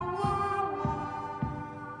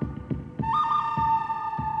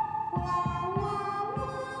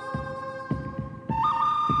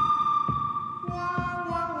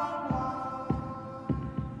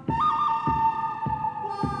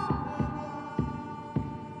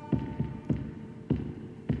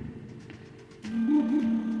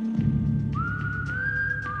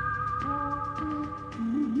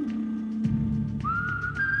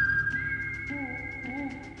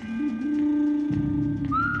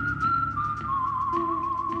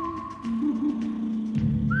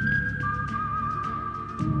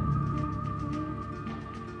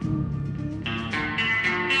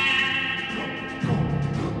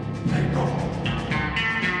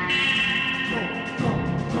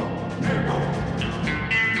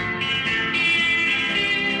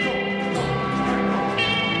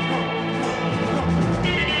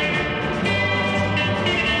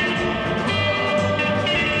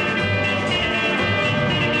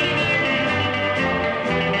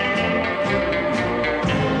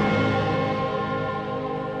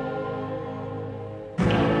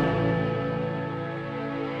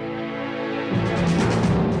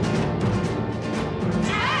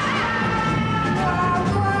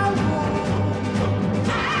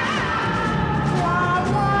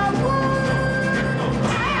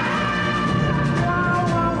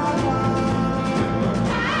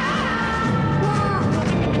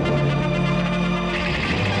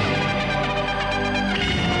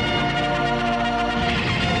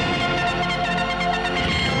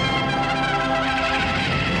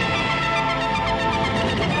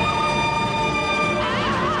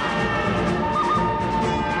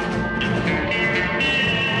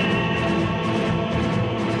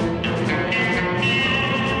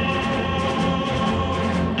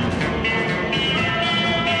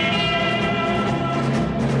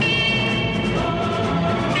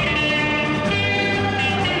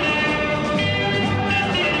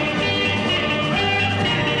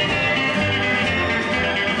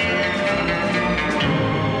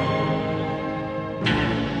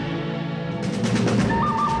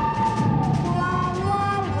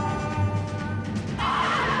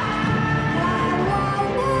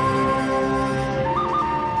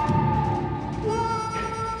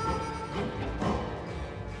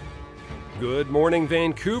morning,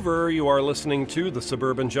 Vancouver. You are listening to the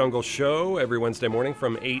Suburban Jungle Show every Wednesday morning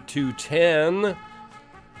from 8 to 10.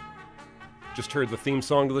 Just heard the theme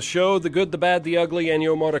song to the show, The Good, the Bad, the Ugly,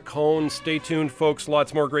 Ennio Morricone. Stay tuned, folks.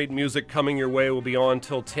 Lots more great music coming your way. We'll be on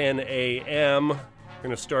till 10 a.m. We're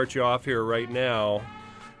going to start you off here right now.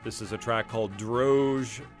 This is a track called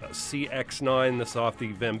Droge CX9. This is off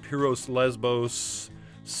the Vampiros Lesbos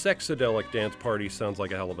Sexadelic Dance Party. Sounds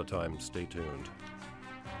like a hell of a time. Stay tuned.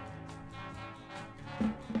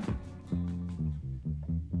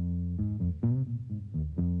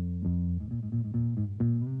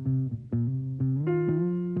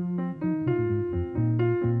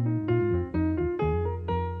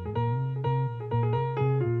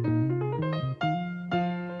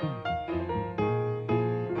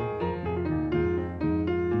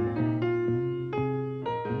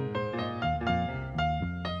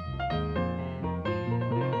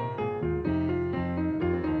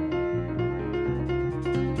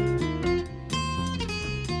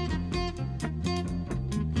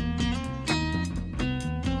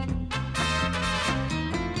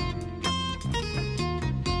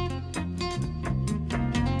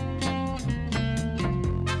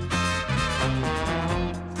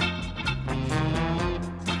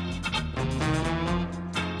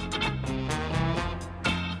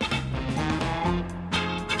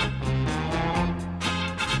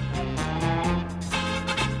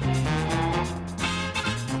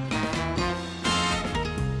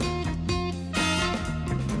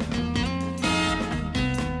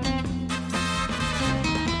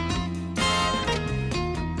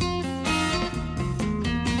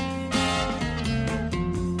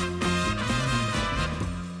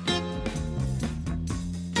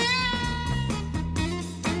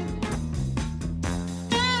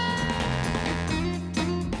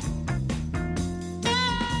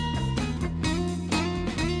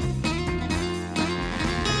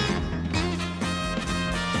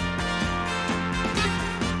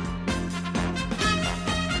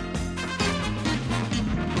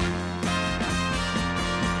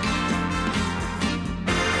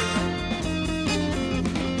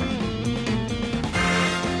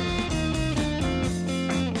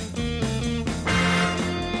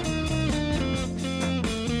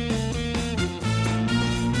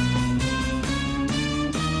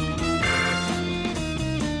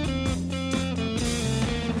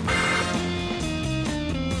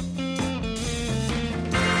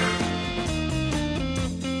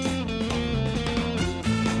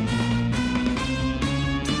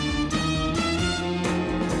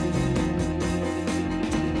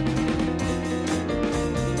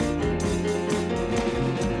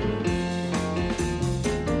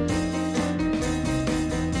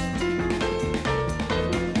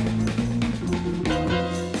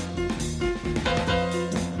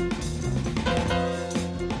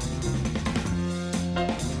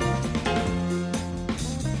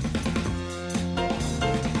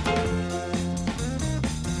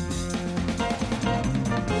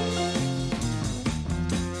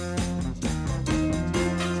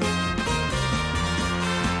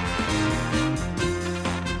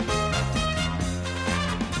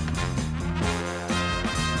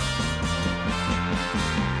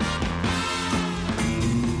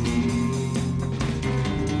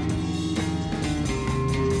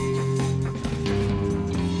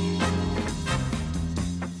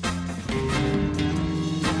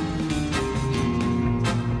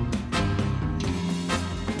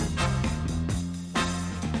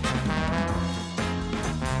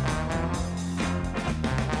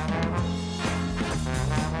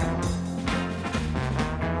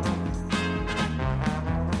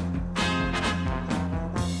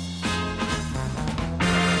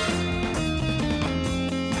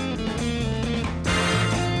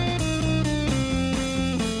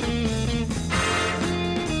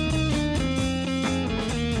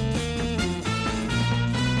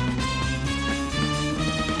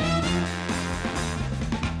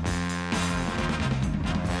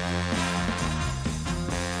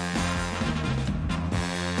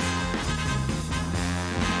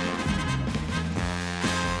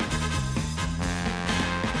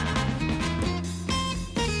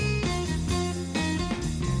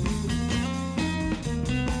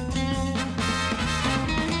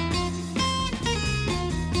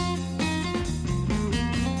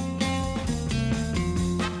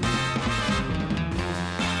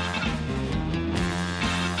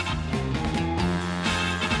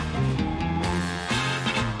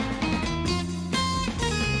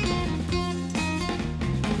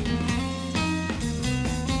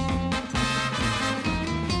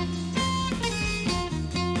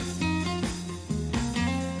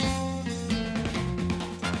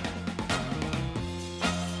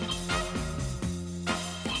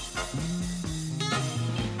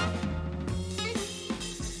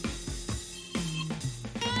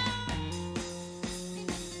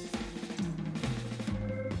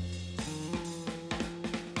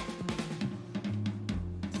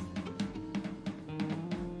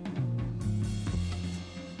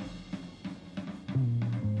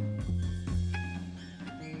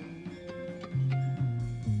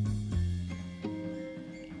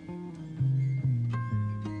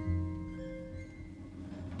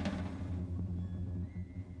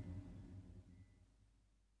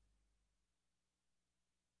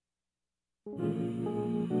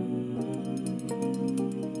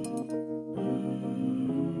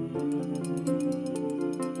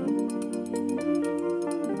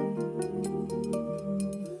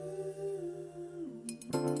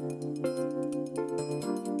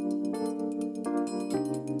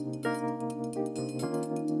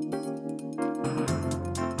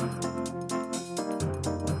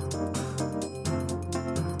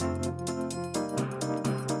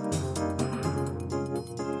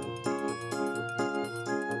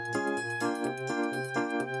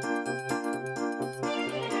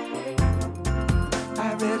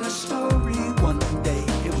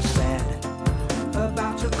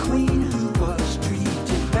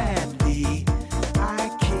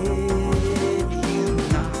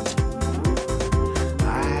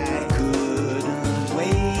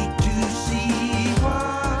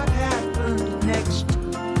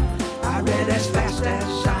 as fast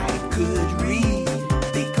as I could read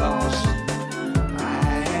because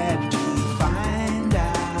I had to find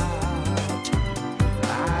out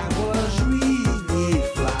I was really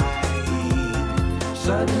flying.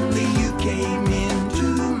 Suddenly you came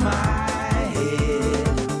into my head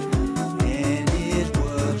and it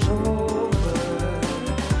was over.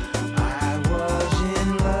 I was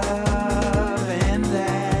in love and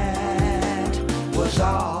that was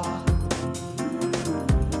all.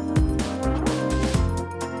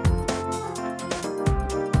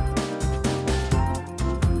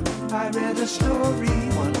 I read a story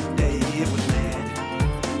one day, it was mad,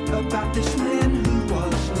 about this man who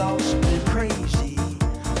was lost and crazy.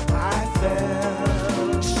 I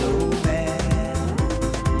felt so bad.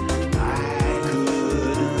 I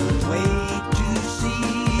couldn't wait to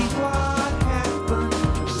see what happened.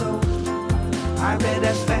 So I read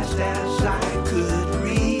as fast as I could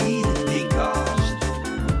read because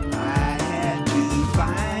I had to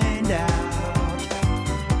find out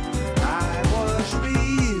I was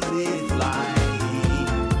really flying.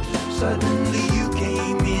 Suddenly you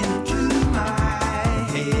came into my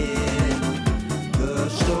head. The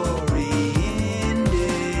story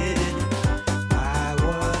ended. I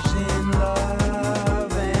was in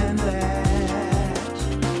love and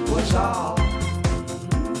that was all.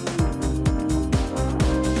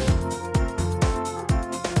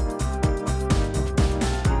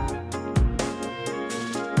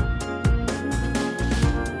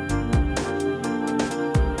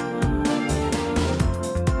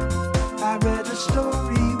 I read a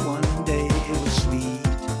story one day, it was sweet.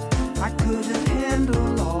 I couldn't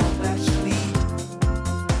handle all that sweet.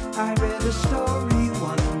 I read a story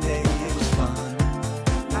one day, it was fun.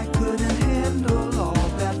 I couldn't handle all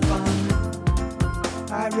that fun.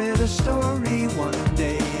 I read a story one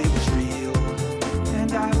day, it was real.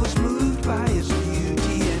 And I was moved by its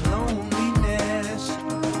beauty and loneliness.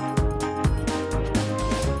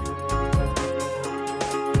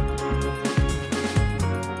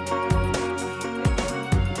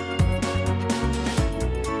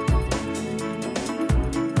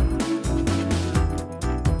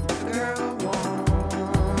 Girl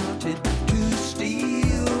wanted to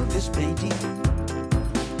steal this painting,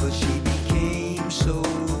 but she became so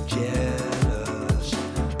jealous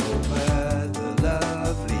over the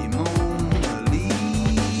lovely Mona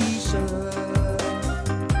Lisa.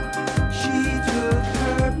 She took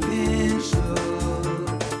her pencil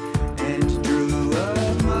and drew a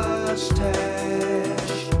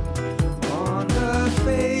mustache on the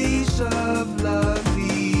face of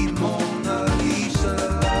lovely Mona Lisa.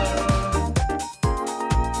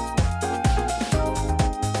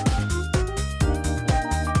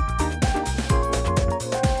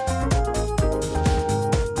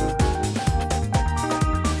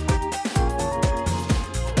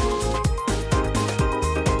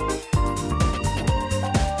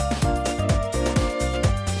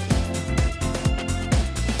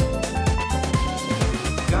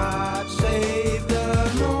 God save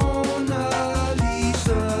the Mona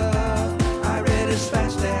Lisa. I read as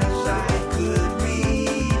fast as I could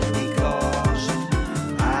read because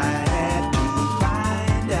I had to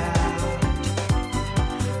find out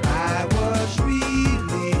I was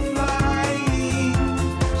really flying.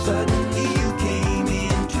 Suddenly you came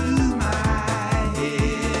into my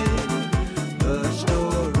head. The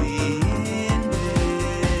story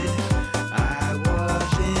ended. I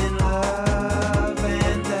was in love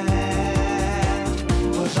and that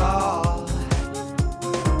was all.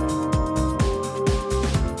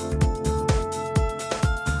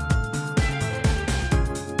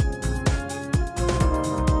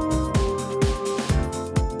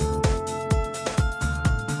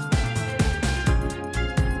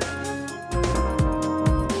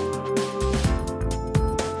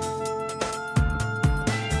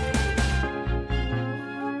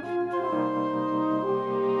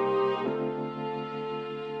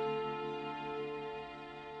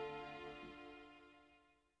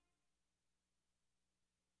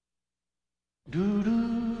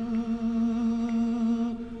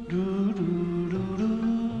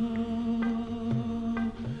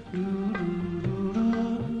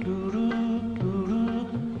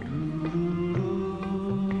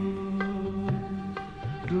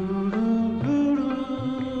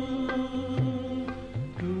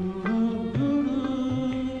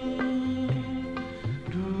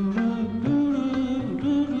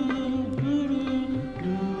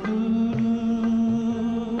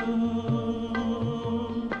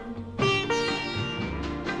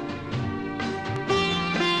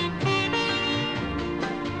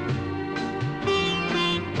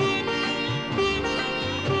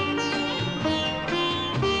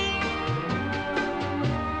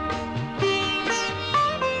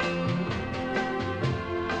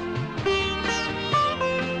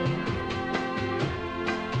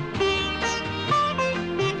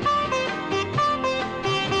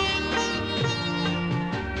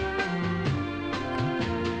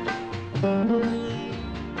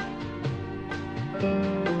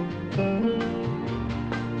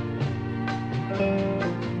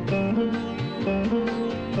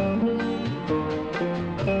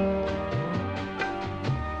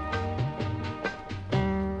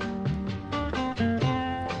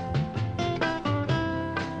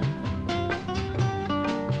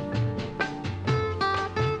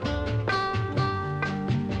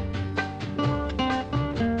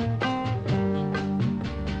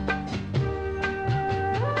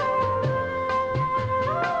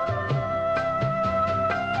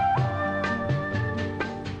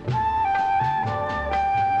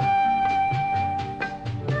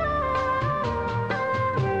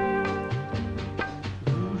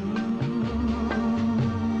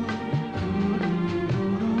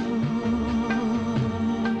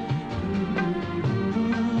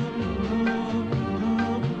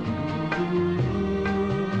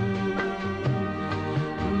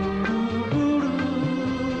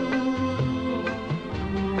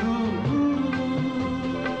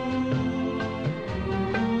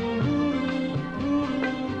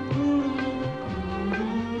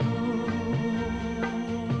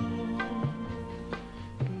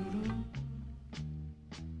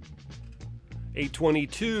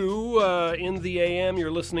 8:22 in the AM. You're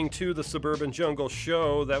listening to the Suburban Jungle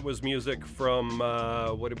Show. That was music from,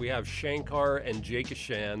 what did we have? Shankar and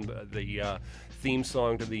Jaikishan, the theme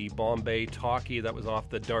song to the Bombay Talkie. That was off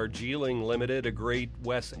the Darjeeling Limited, a great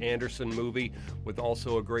Wes Anderson movie with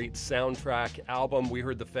also a great soundtrack album. We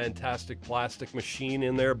heard the fantastic Plastic Machine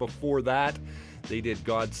in there before that. They did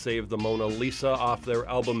God Save the Mona Lisa off their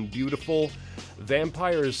album Beautiful.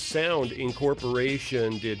 Vampires Sound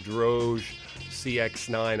Incorporation did Droge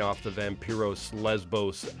CX9 off the Vampiros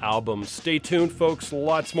Lesbos album. Stay tuned, folks.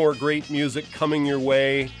 Lots more great music coming your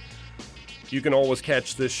way. You can always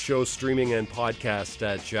catch this show streaming and podcast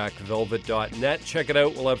at jackvelvet.net. Check it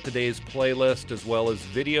out. We'll have today's playlist as well as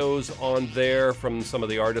videos on there from some of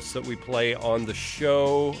the artists that we play on the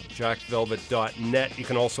show. jackvelvet.net. You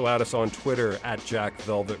can also add us on Twitter at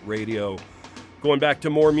jackvelvetradio. Going back to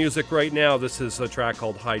more music right now, this is a track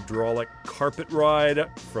called Hydraulic Carpet Ride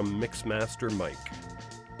from Mixmaster Mike.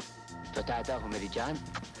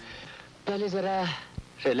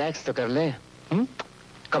 Relax to kar le.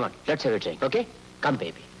 Come on, let's have a drink, okay? Come,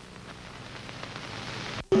 baby.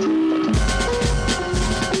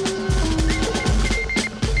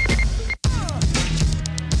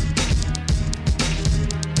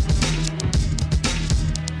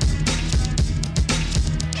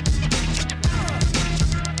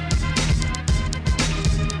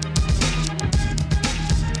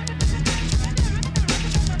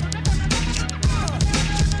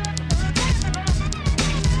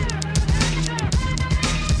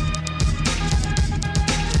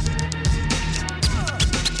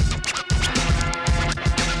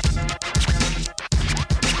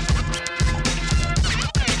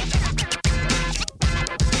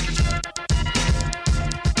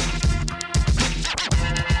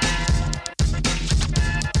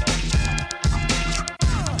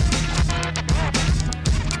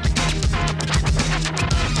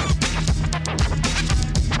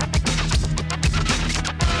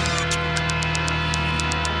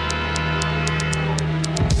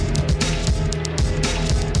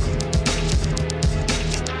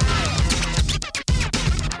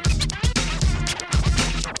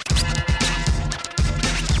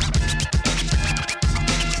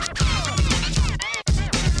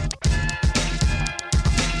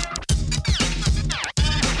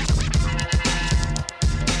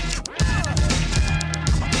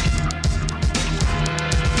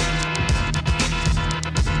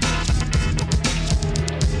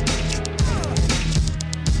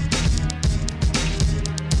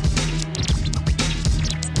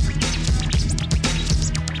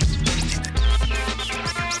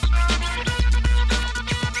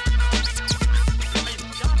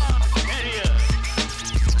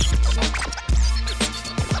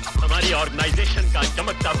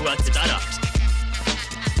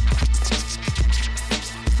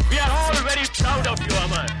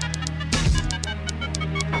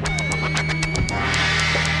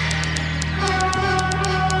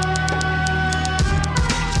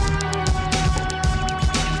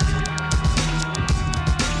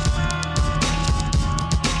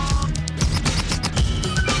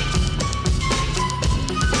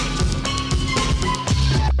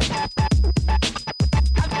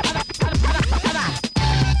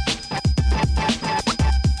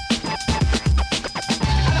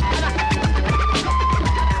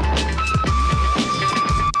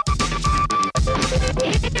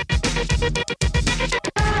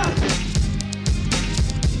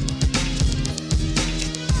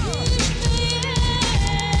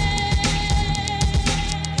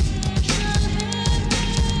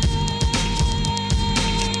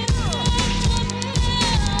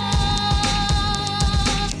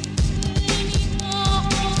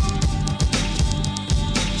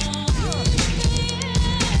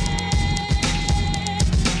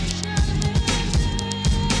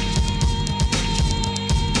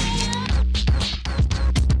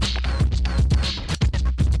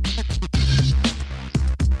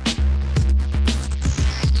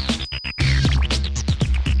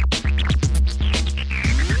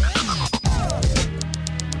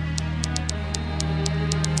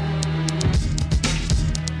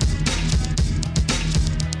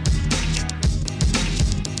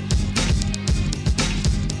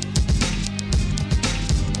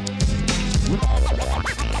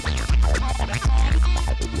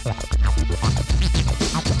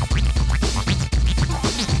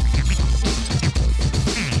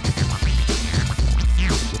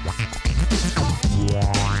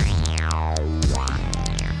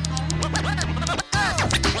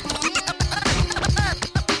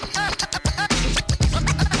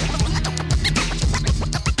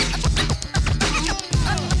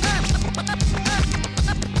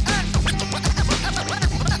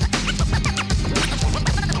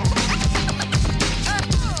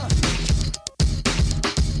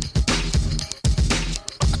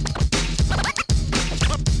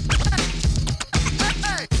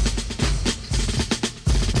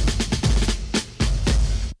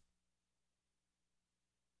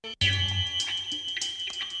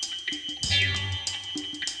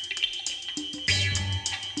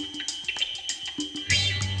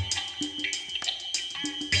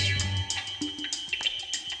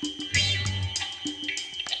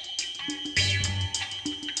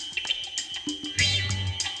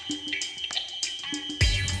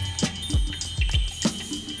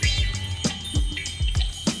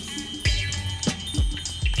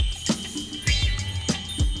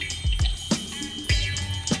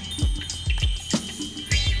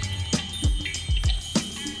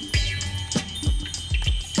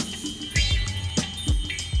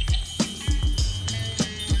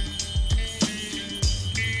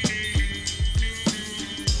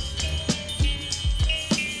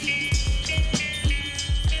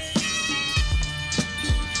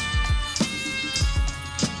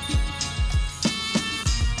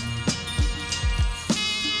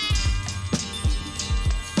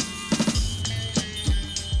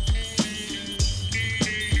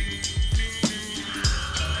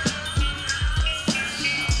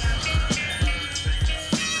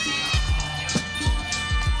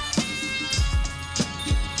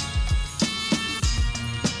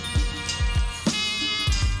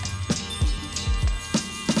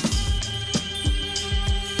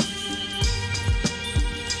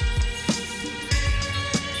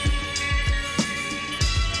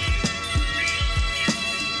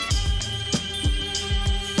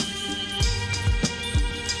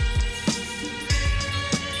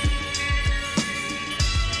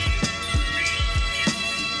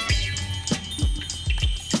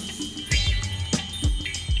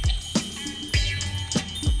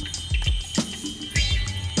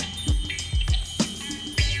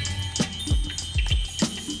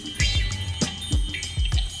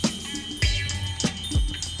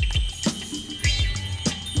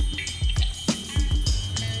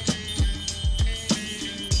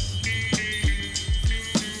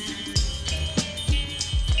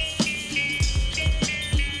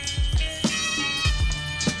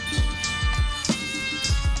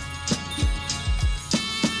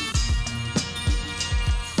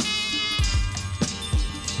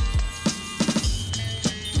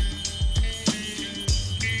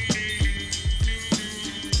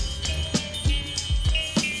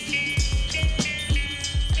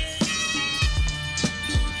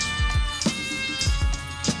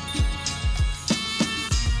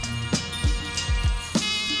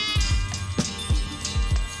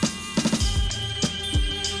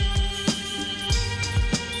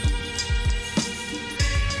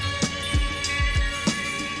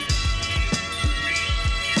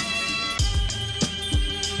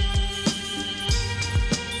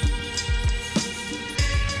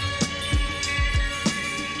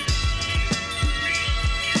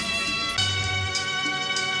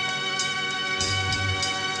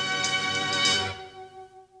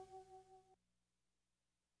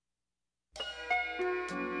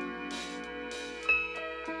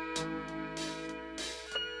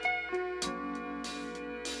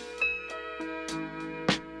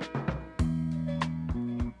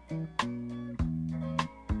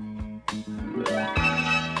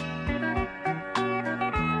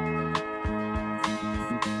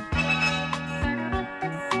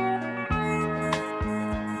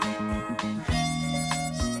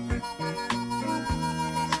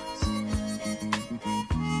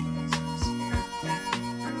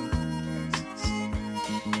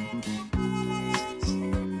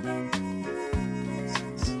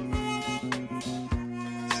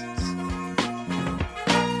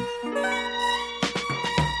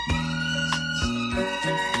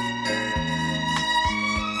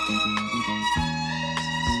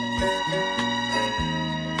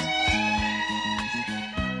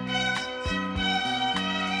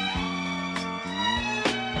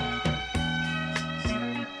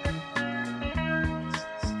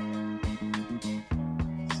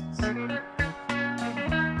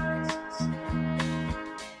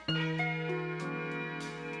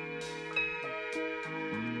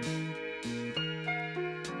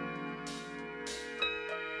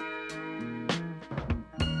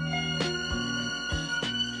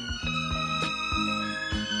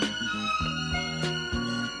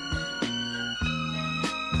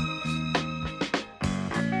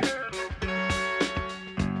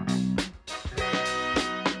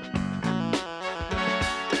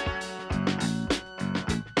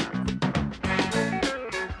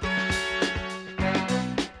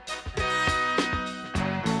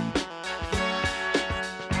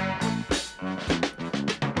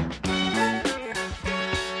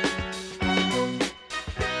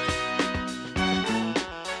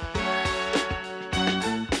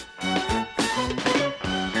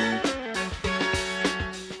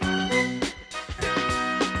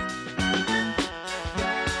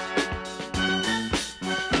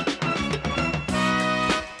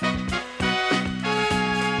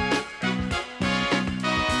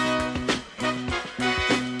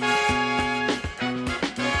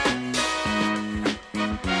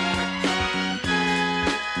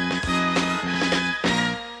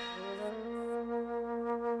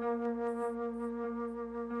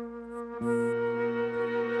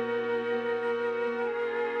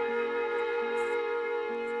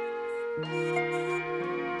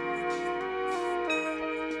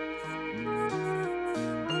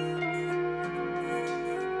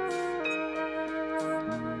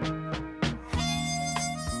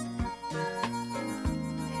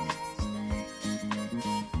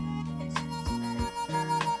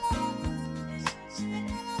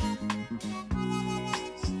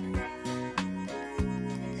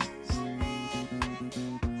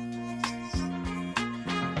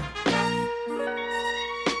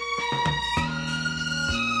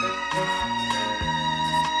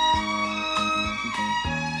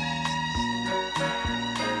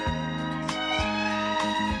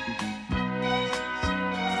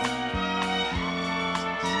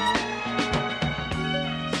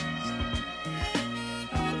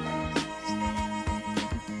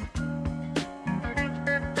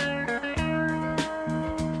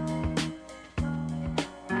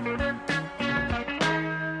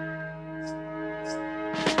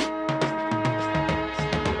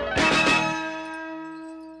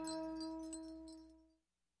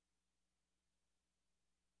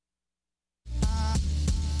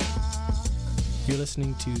 You're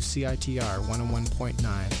listening to CITR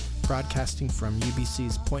 101.9, broadcasting from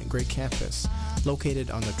UBC's Point Grey campus,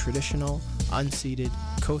 located on the traditional, unceded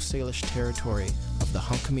Coast Salish territory of the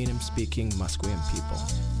Hunkaminam-speaking Musqueam people.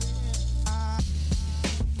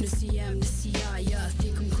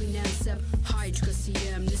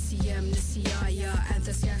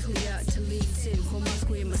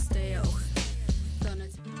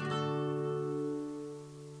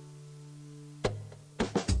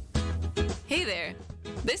 Hey there!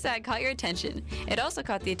 This ad caught your attention. It also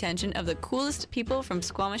caught the attention of the coolest people from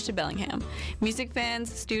Squamish to Bellingham, music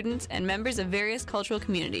fans, students, and members of various cultural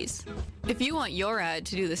communities. If you want your ad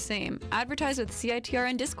to do the same, advertise with CITR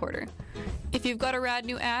and Discorder. If you've got a rad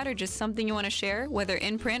new ad or just something you want to share, whether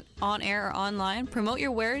in print, on air, or online, promote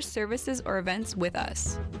your wares, services, or events with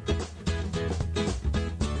us.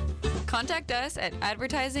 Contact us at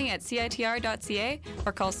advertising@citr.ca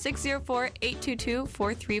or call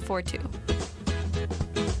 604-822-4342.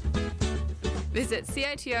 Visit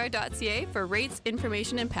citr.ca for rates,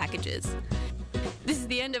 information, and packages. This is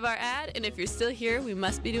the end of our ad, and if you're still here, we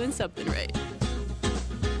must be doing something right.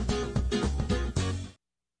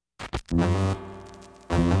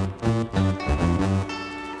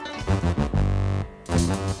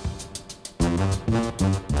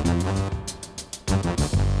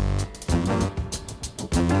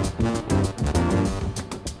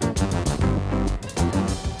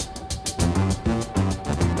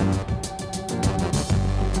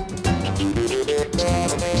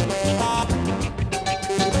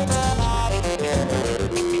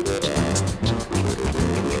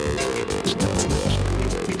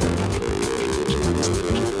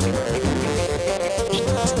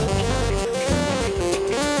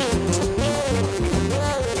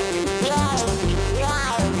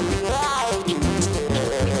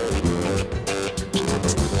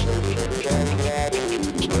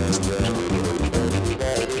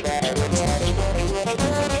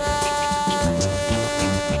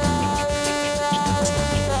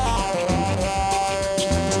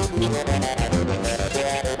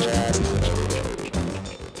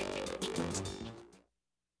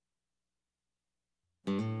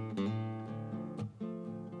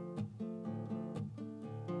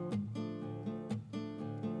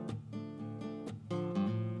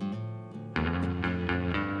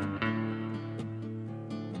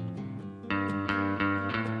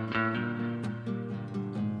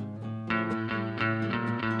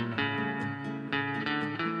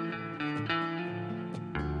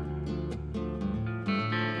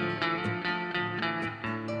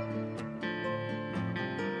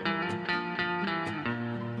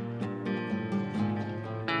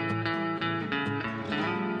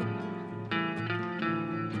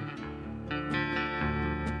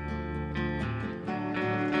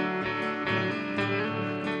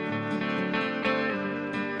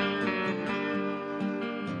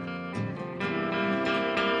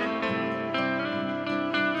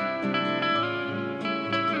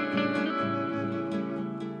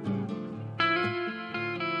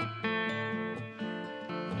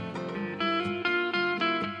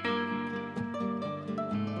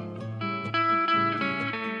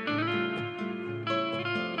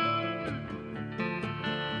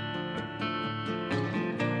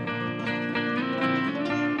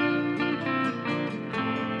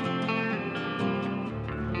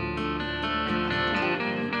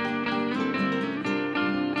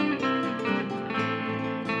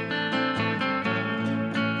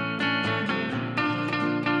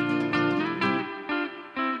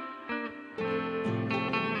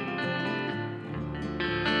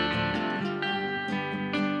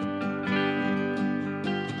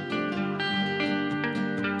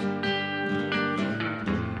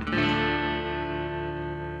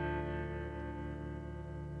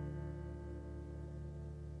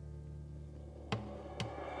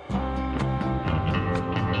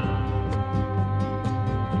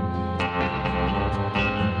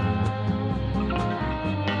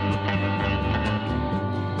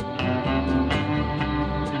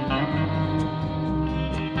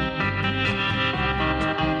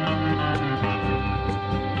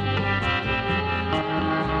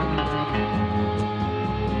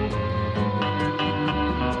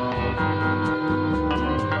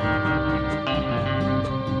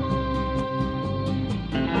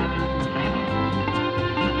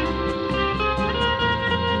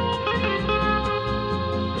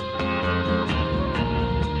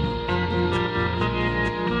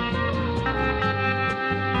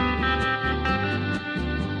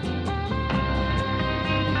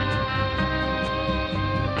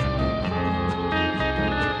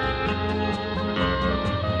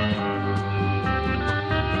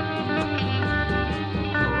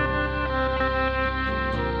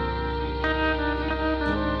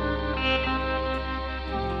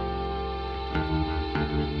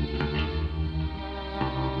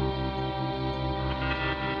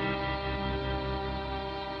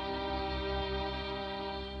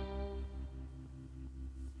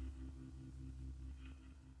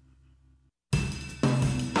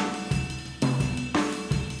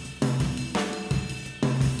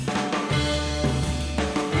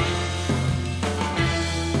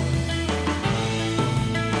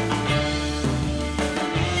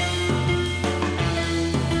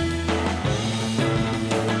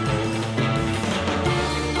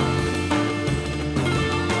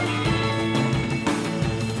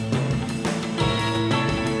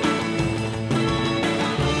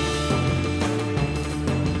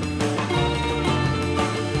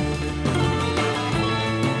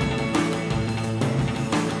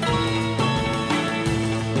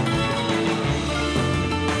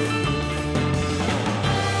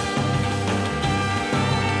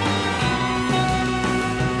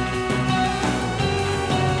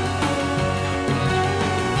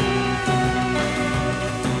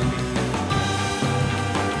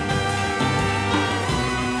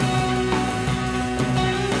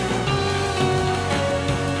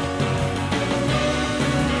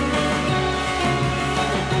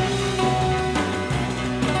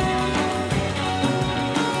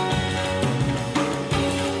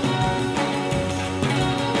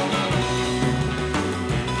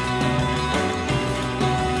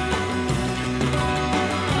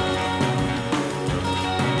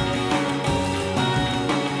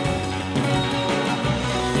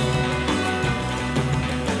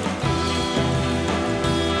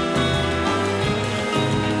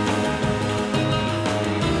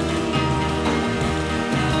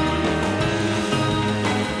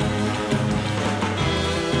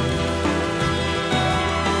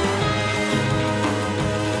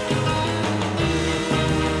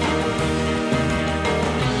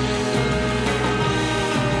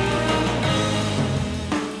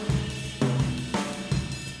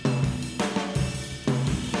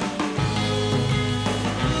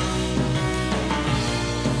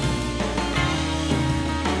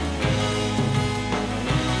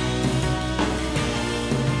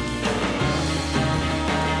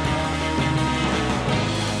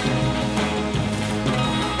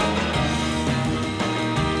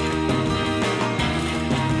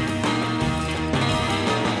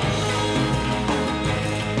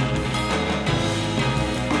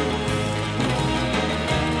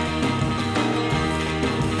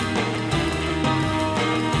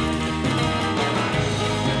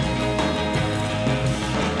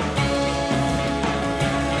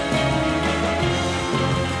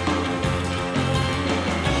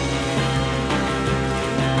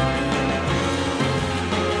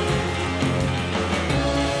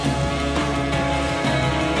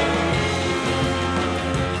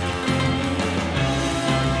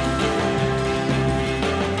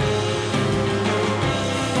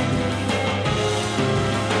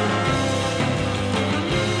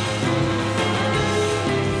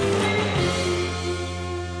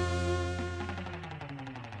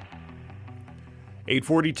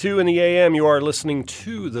 8:42 in the AM, you are listening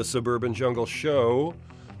to the Suburban Jungle Show,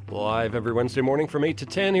 live every Wednesday morning from 8 to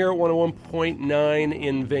 10 here at 101.9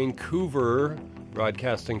 in Vancouver,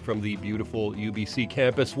 broadcasting from the beautiful UBC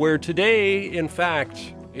campus, where today, in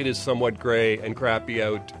fact, it is somewhat gray and crappy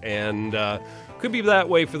out, and could be that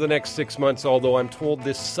way for the next 6 months, although I'm told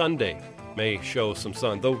this Sunday may show some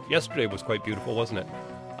sun, though yesterday was quite beautiful, wasn't it?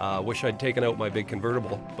 Wish I'd taken out my big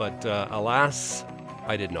convertible, but alas,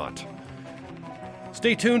 I did not.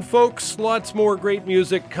 Stay tuned, folks. Lots more great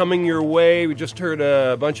music coming your way. We just heard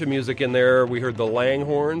a bunch of music in there. We heard the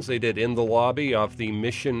Langhorns. They did In the Lobby off the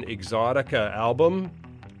Mission Exotica album.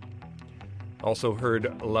 Also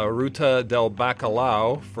heard La Ruta del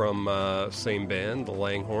Bacalao from same band, the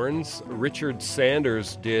Langhorns. Richard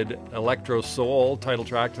Sanders did Electro Soul, title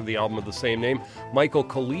track to the album of the same name. Michael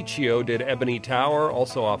Colicchio did Ebony Tower,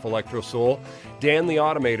 also off Electro Soul. Dan the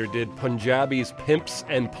Automator did Punjabi's Pimps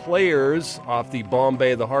and Players off the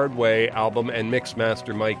Bombay the Hard Way album, and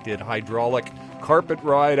Mixmaster Mike did Hydraulic Carpet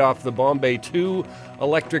Ride off the Bombay 2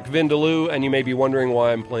 Electric Vindaloo. And you may be wondering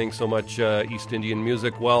why I'm playing so much East Indian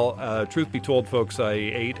music. Well, truth be told, folks, I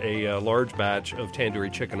ate a large batch of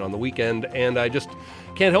tandoori chicken on the weekend, and I just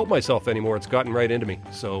can't help myself anymore. It's gotten right into me.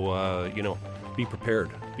 So, be prepared.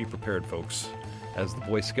 Be prepared, folks. As the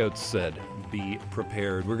Boy Scouts said, be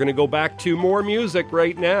prepared. We're going to go back to more music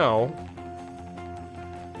right now.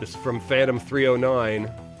 This is from Phantom 309.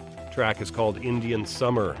 The track is called Indian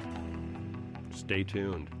Summer. Stay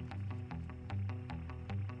tuned.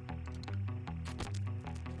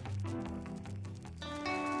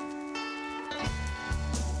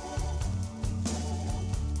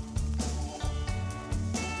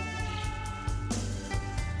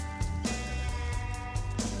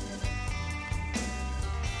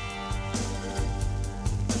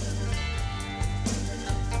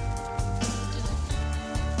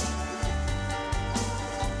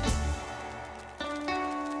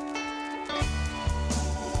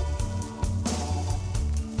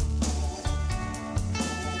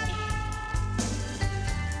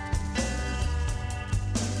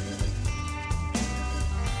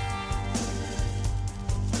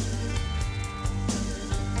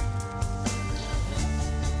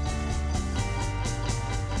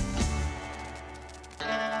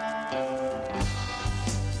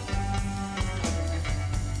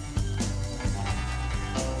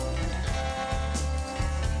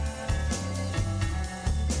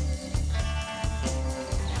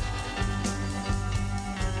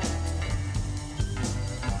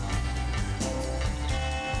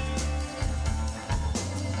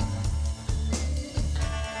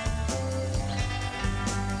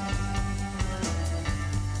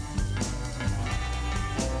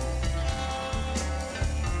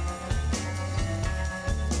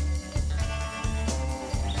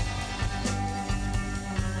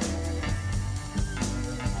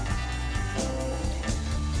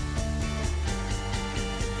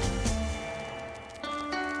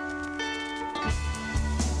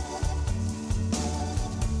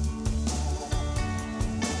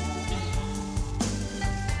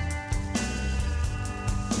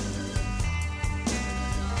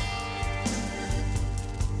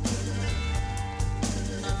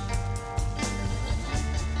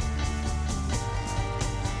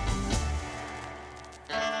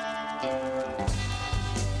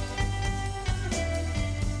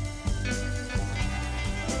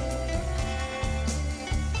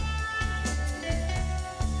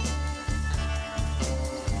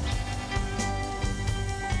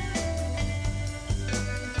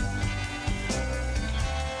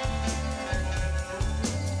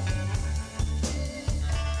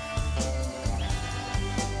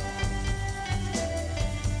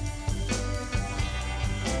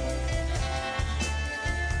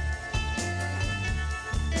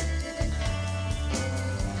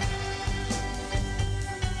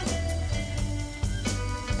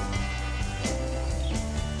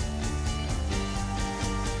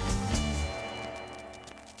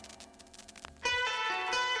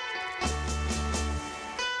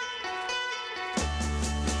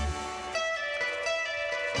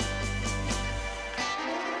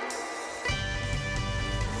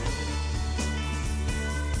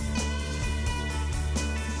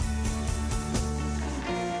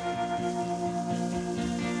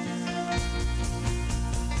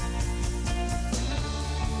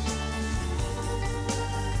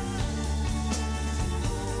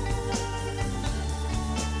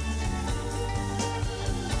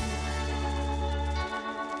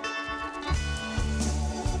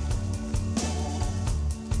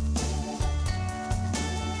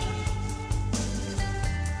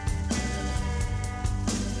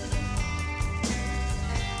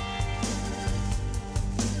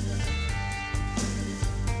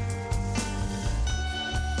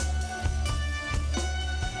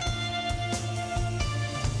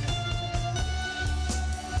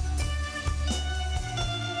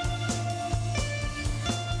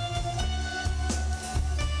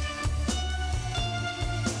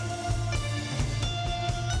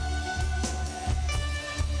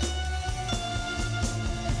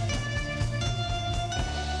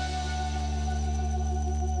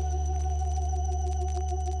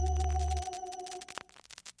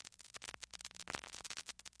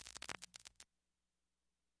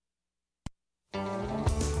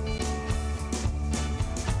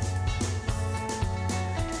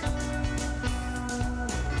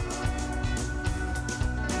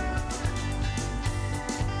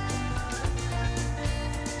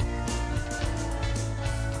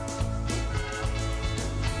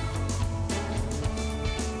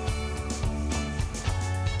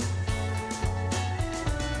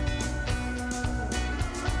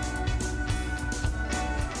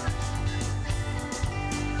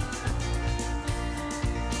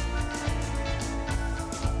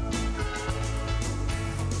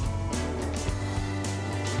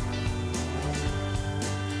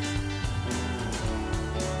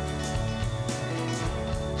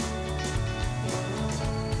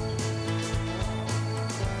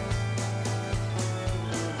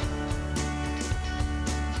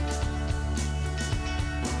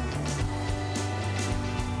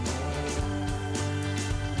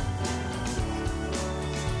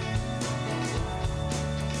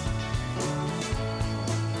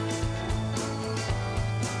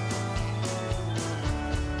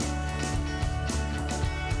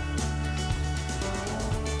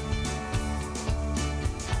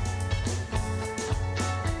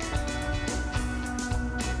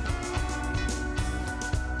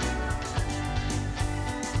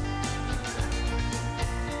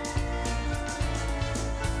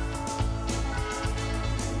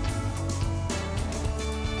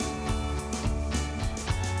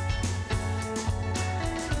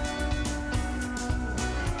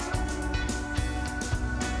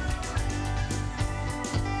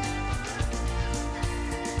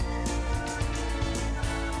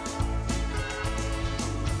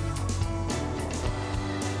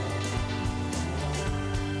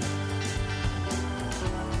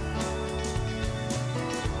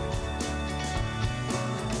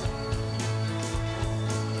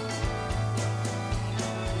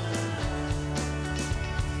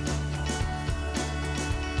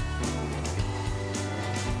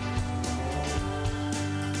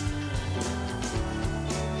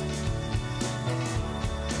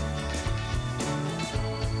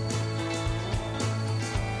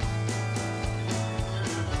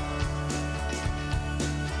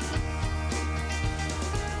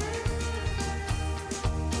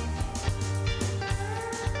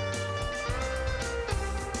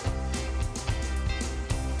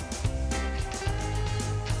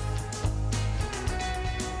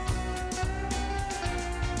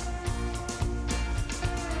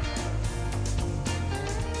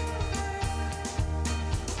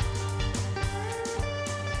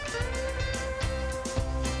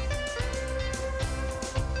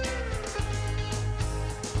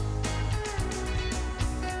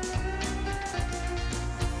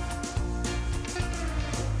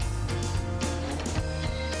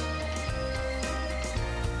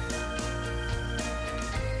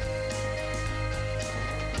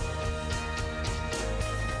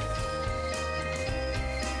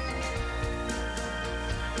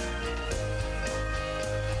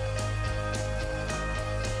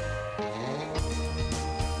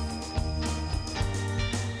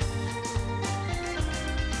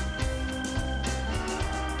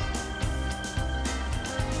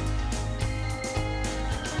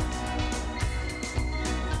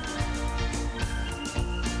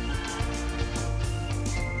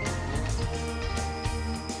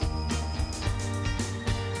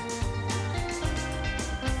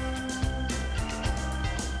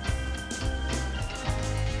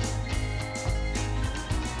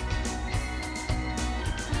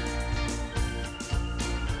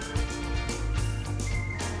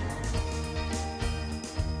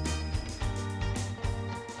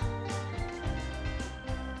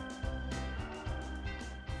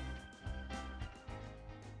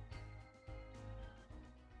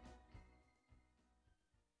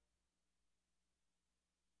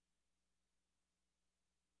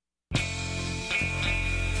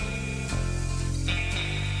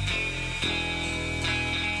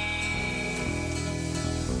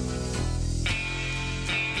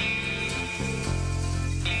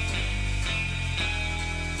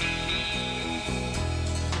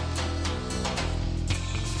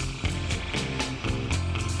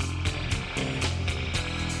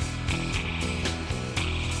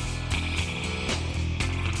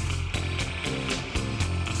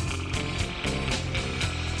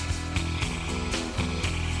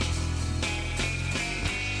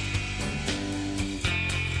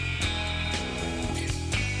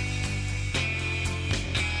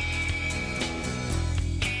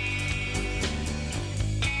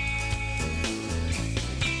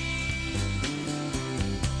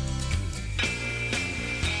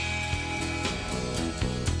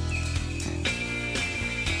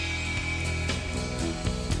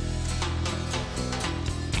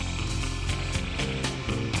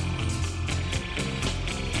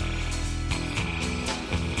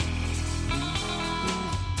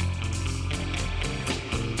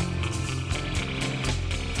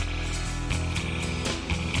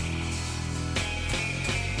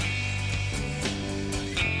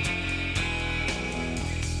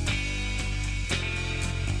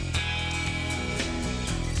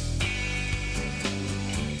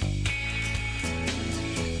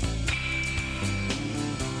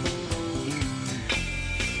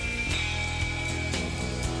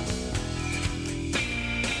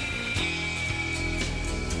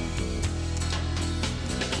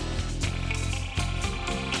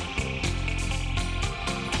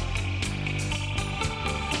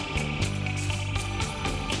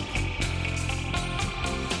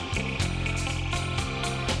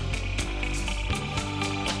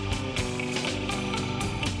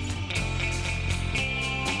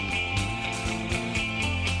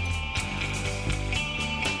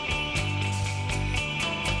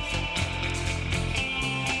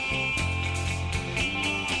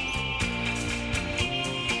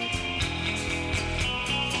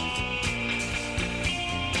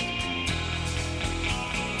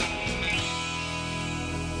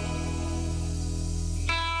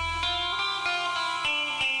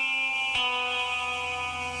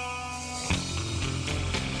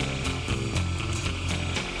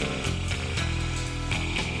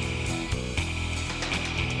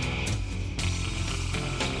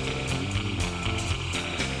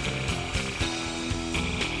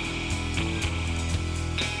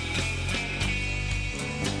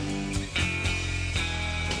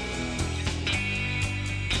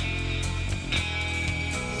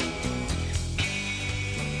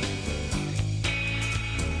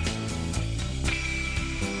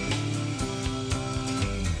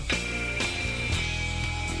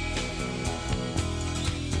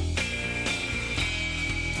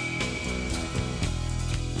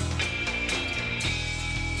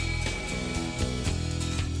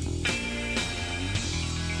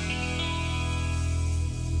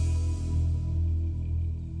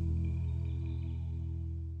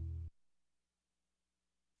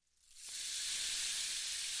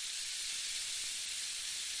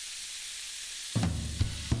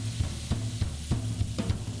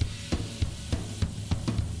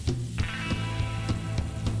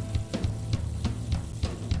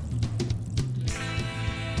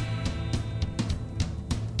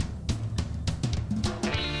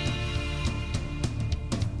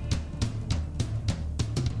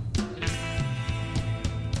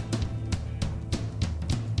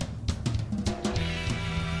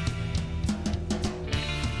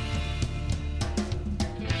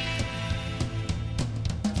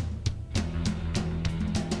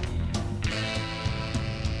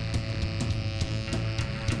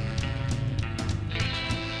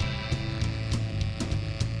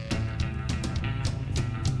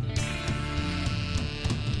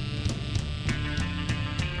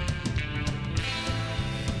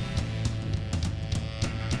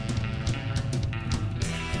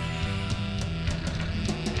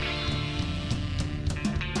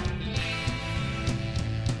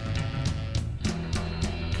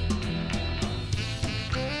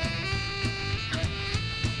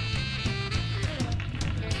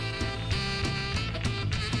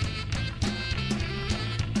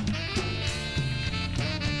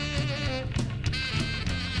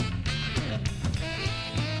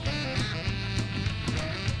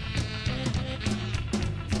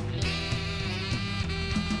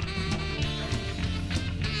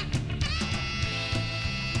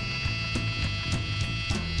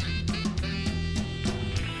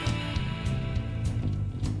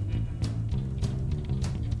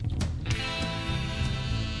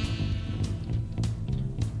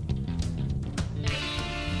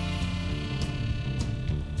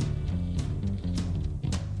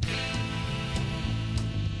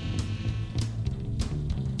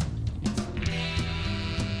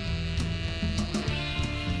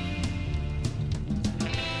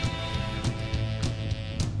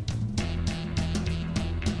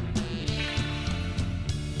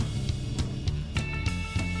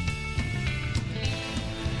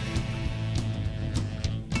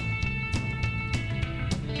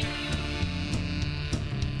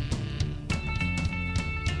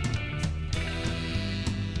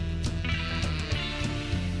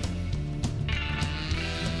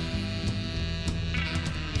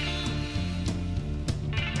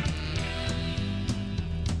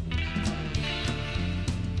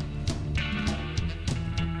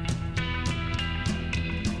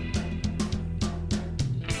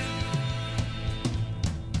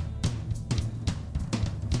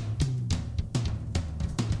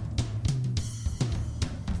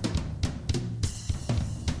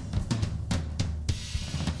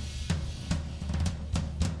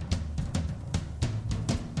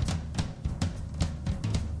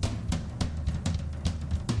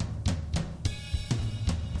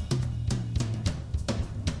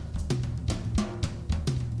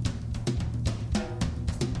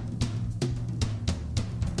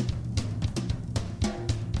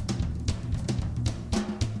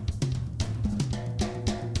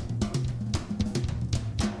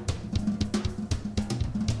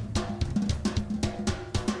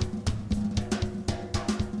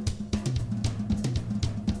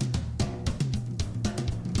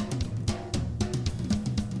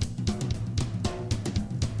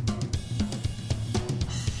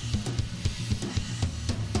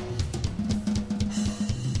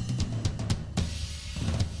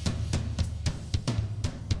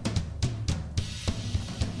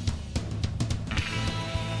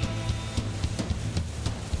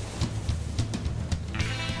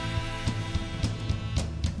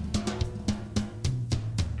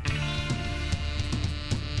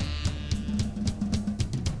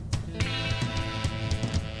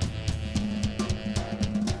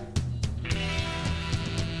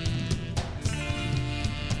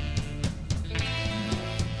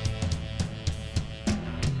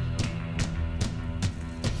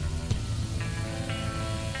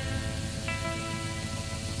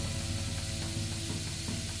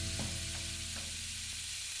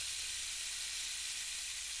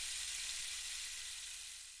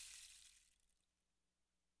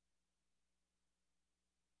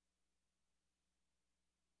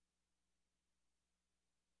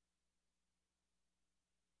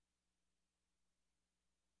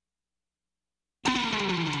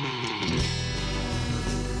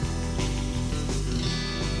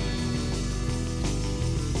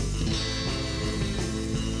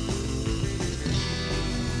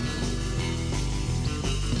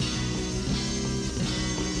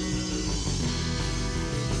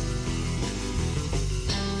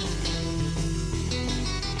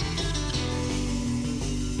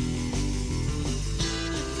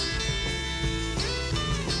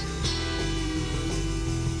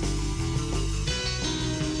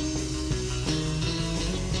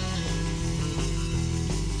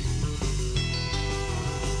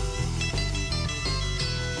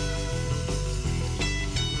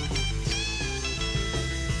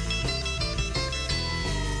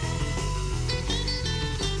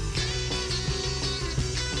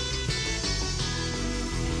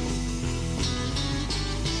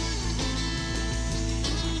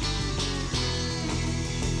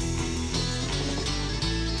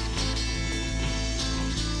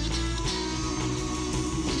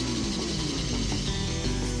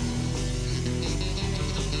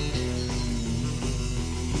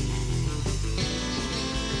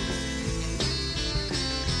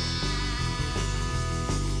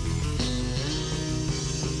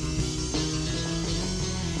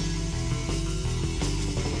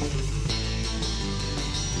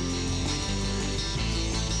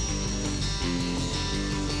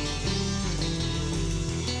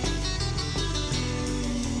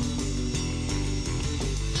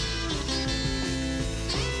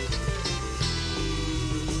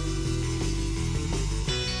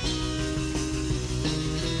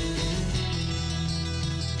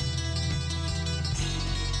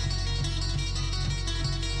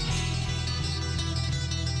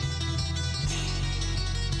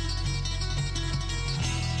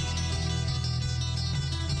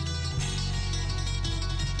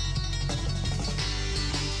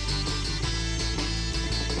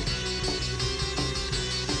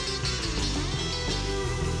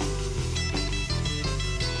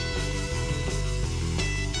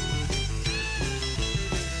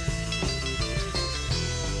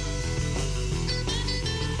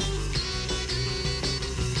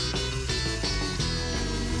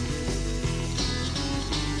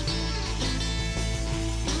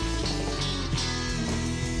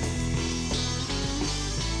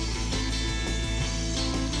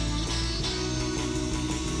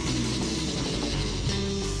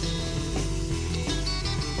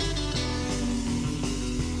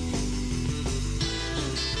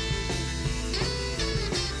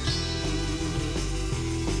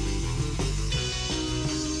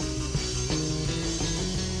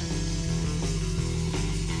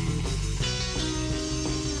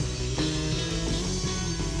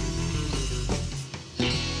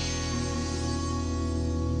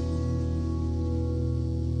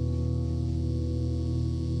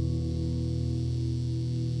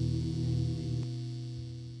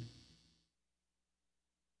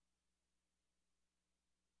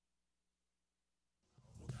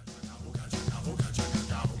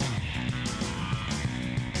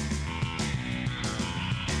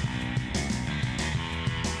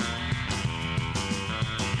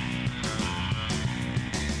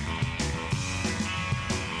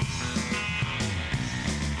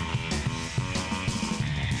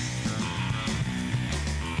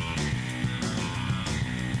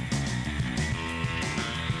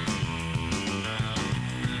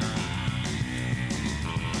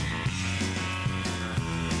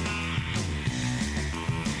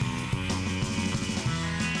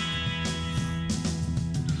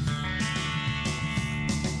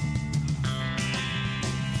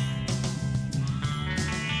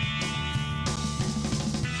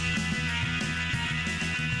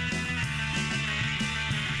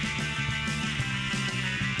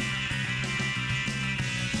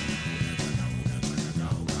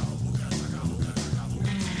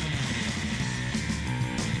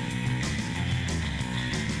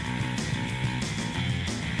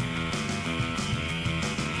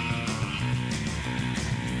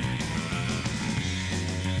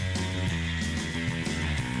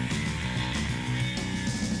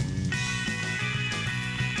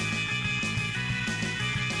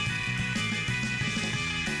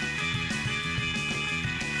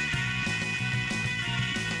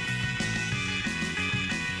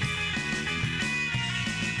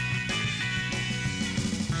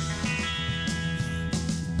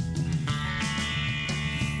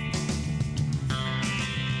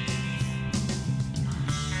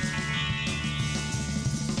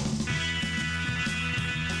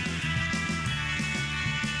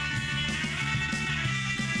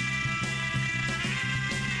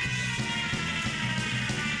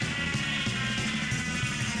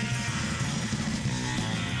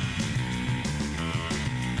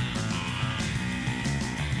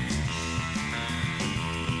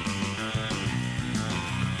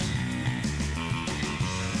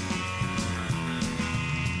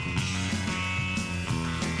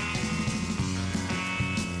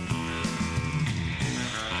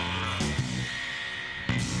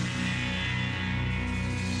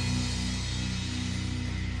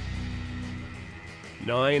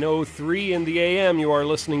 9:03 in the a.m. You are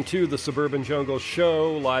listening to the Suburban Jungle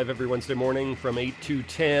Show, live every Wednesday morning from 8 to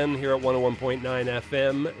 10 here at 101.9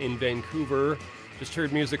 FM in Vancouver. Just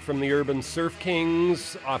heard music from the Urban Surf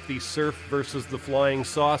Kings off the Surf vs. the Flying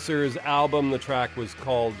Saucers album. The track was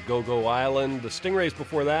called Go-Go Island. The Stingrays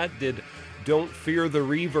before that did Don't Fear the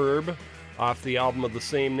Reverb off the album of the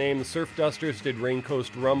same name. The Surf Dusters did Rain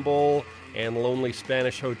Coast Rumble, and Lonely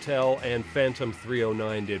Spanish Hotel and Phantom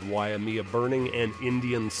 309 did Waimea Burning and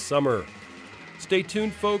Indian Summer. Stay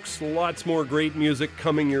tuned, folks. Lots more great music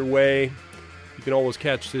coming your way. You can always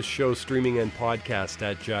catch this show streaming and podcast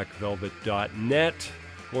at jackvelvet.net.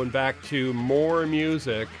 Going back to more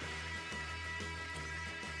music.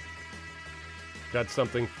 Got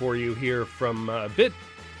something for you here from a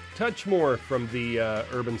touch more from the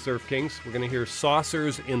Urban Surf Kings. We're going to hear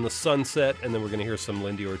Saucers in the Sunset, and then we're going to hear some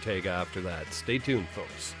Lindy Ortega after that. Stay tuned,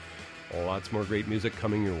 folks. Lots more great music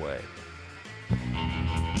coming your way.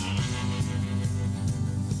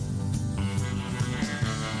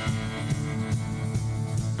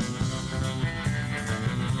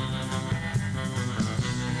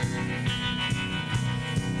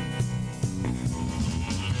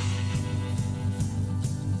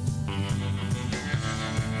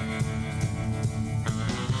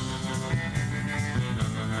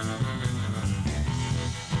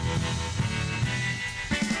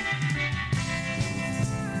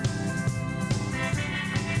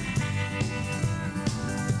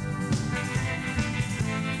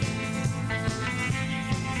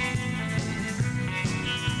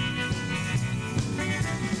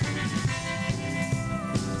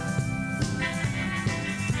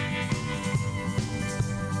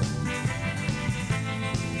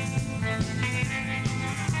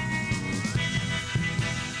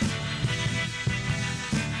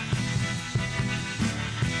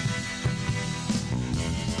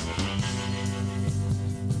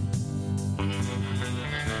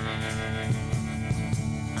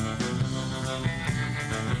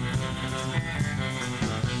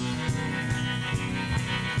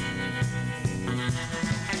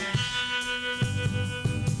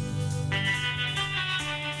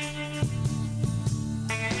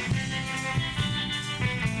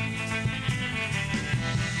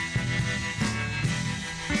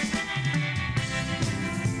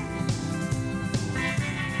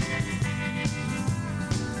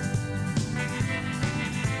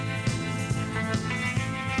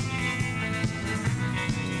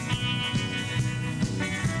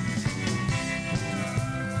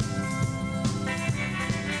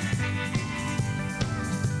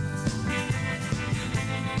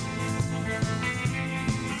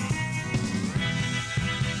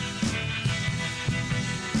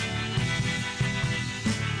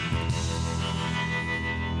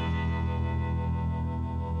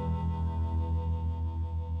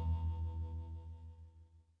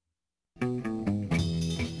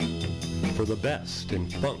 For the best in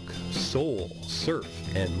funk, soul, surf,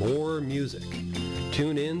 and more music,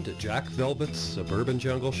 tune in to Jack Velvet's Suburban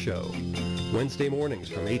Jungle Show, Wednesday mornings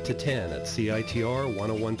from 8 to 10 at CITR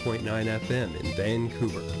 101.9 FM in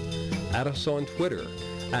Vancouver. Add us on Twitter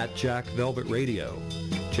at Jack Velvet Radio.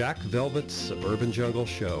 Jack Velvet's Suburban Jungle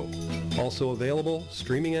Show. Also available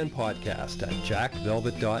streaming and podcast at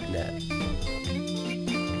jackvelvet.net.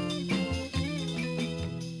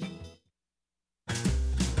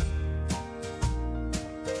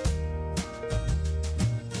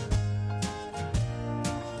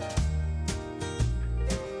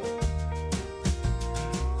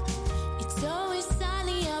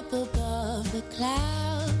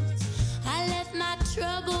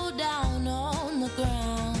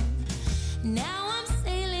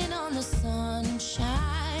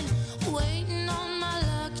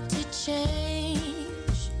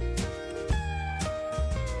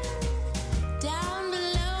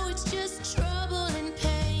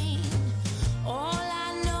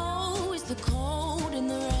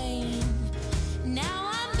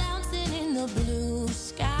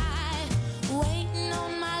 Waiting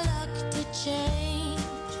on my luck to change.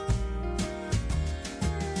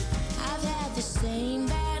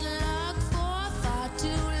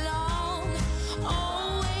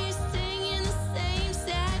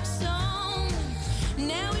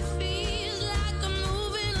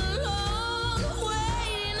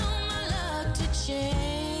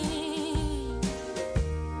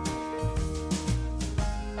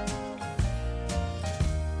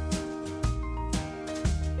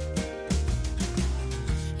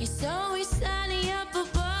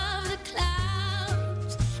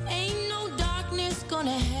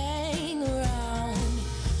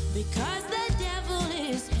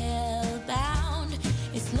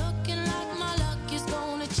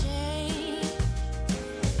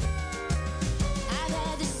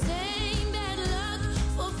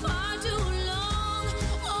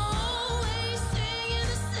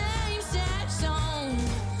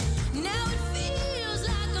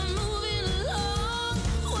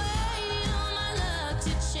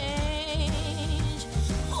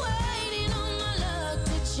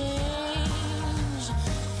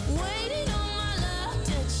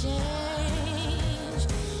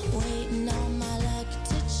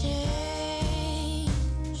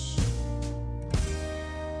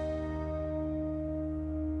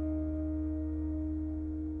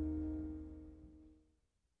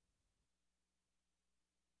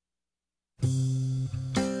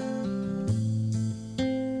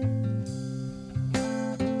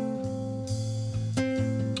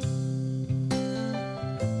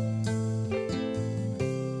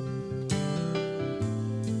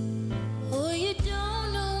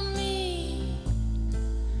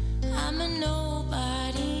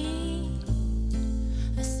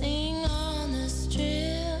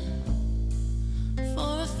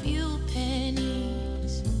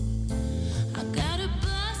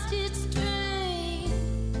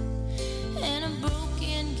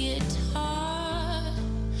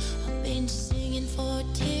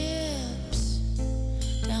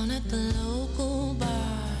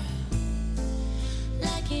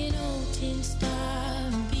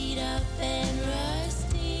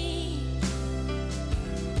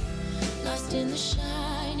 Lost in the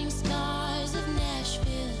shining stars of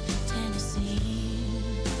Nashville, Tennessee.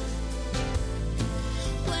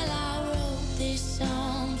 Well, I wrote this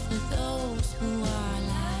song for those who are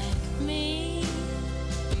like me.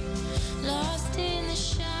 Lost in the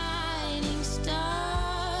shining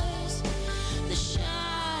stars, the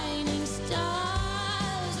shining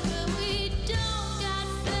stars, where we don't got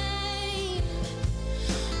fame,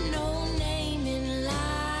 no name in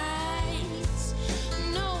lights,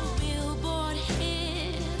 no billboard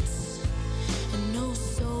hits, and no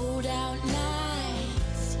sold out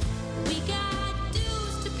nights. We got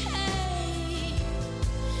dues to pay,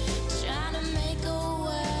 trying to make a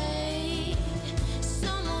way.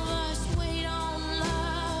 Some of us wait on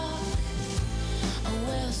luck, oh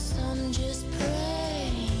well, some just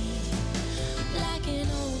pray. Like an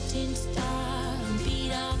old tin star,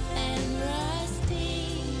 beat up and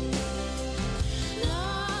rusty,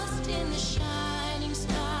 lost in the shining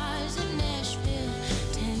stars of Nashville,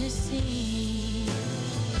 Tennessee.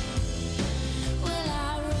 Well,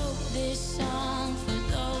 I wrote this song for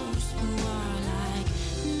those who are like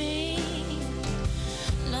me,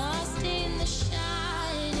 lost in the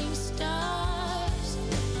shining stars,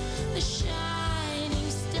 the shining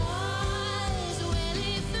stars. Well,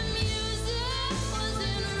 if the music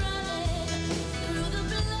wasn't running through the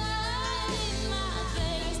blood in my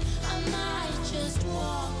veins, I might just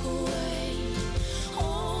walk away.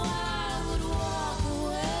 Oh, I would walk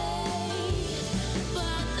away.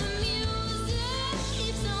 But the music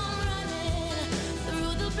keeps on running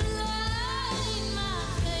through the blood in my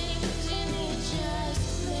veins, and it just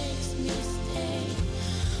makes me stay.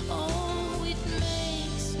 Oh, it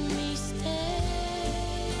makes me stay.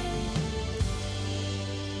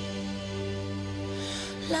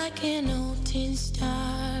 Like an old tin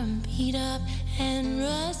star, beat up and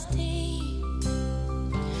rusty,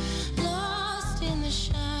 lost in the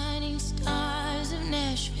shining stars of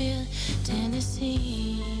Nashville,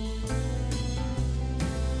 Tennessee.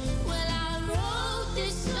 Well, I wrote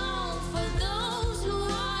this song for those who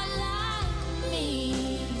are like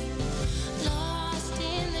me, lost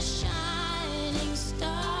in the shining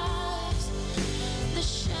stars, the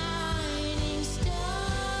shining stars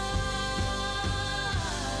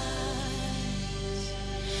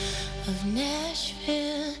of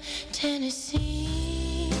Nashville,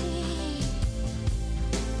 Tennessee.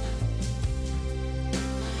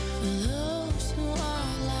 For those who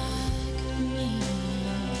are like me.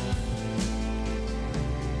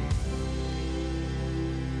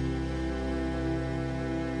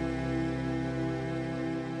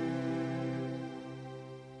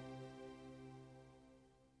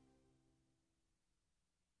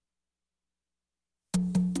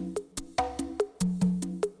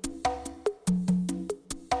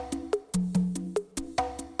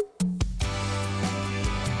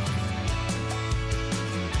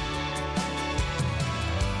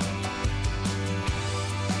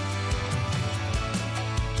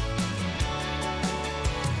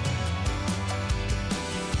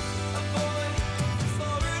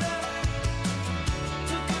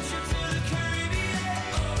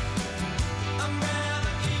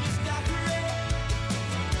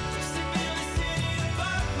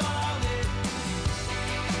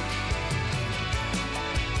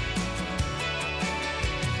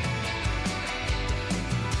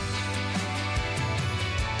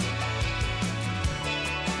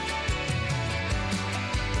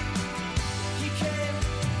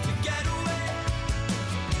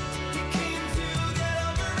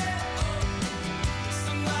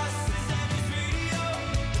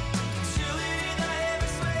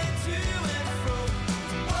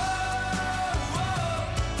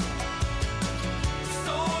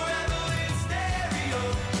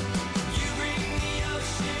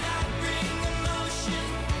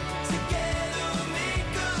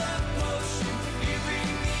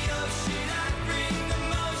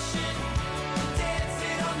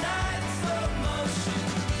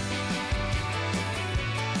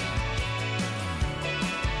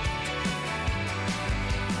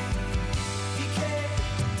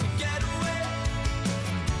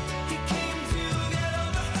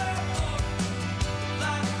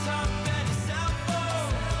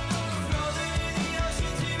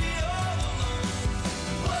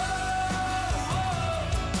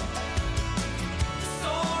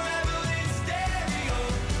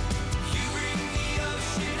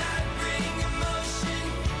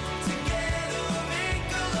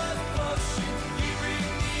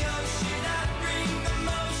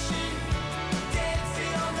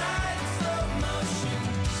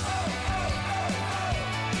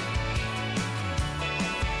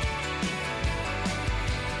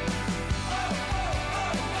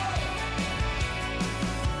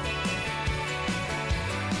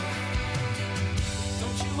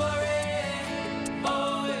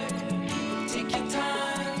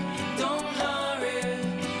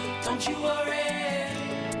 Don't you worry,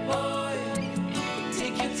 boy.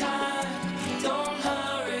 Take your time, don't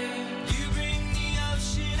hurry. You bring the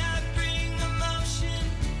ocean, I bring emotion.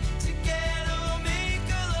 Together we'll make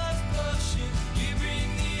a love potion. You bring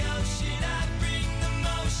the ocean, I bring the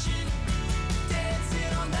motion.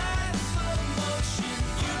 Dancing on that slow motion.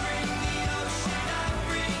 You bring the ocean, I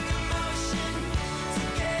bring emotion.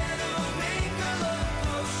 Together we'll make a love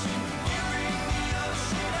potion. You bring the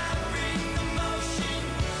ocean, I bring the motion.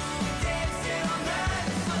 Dancing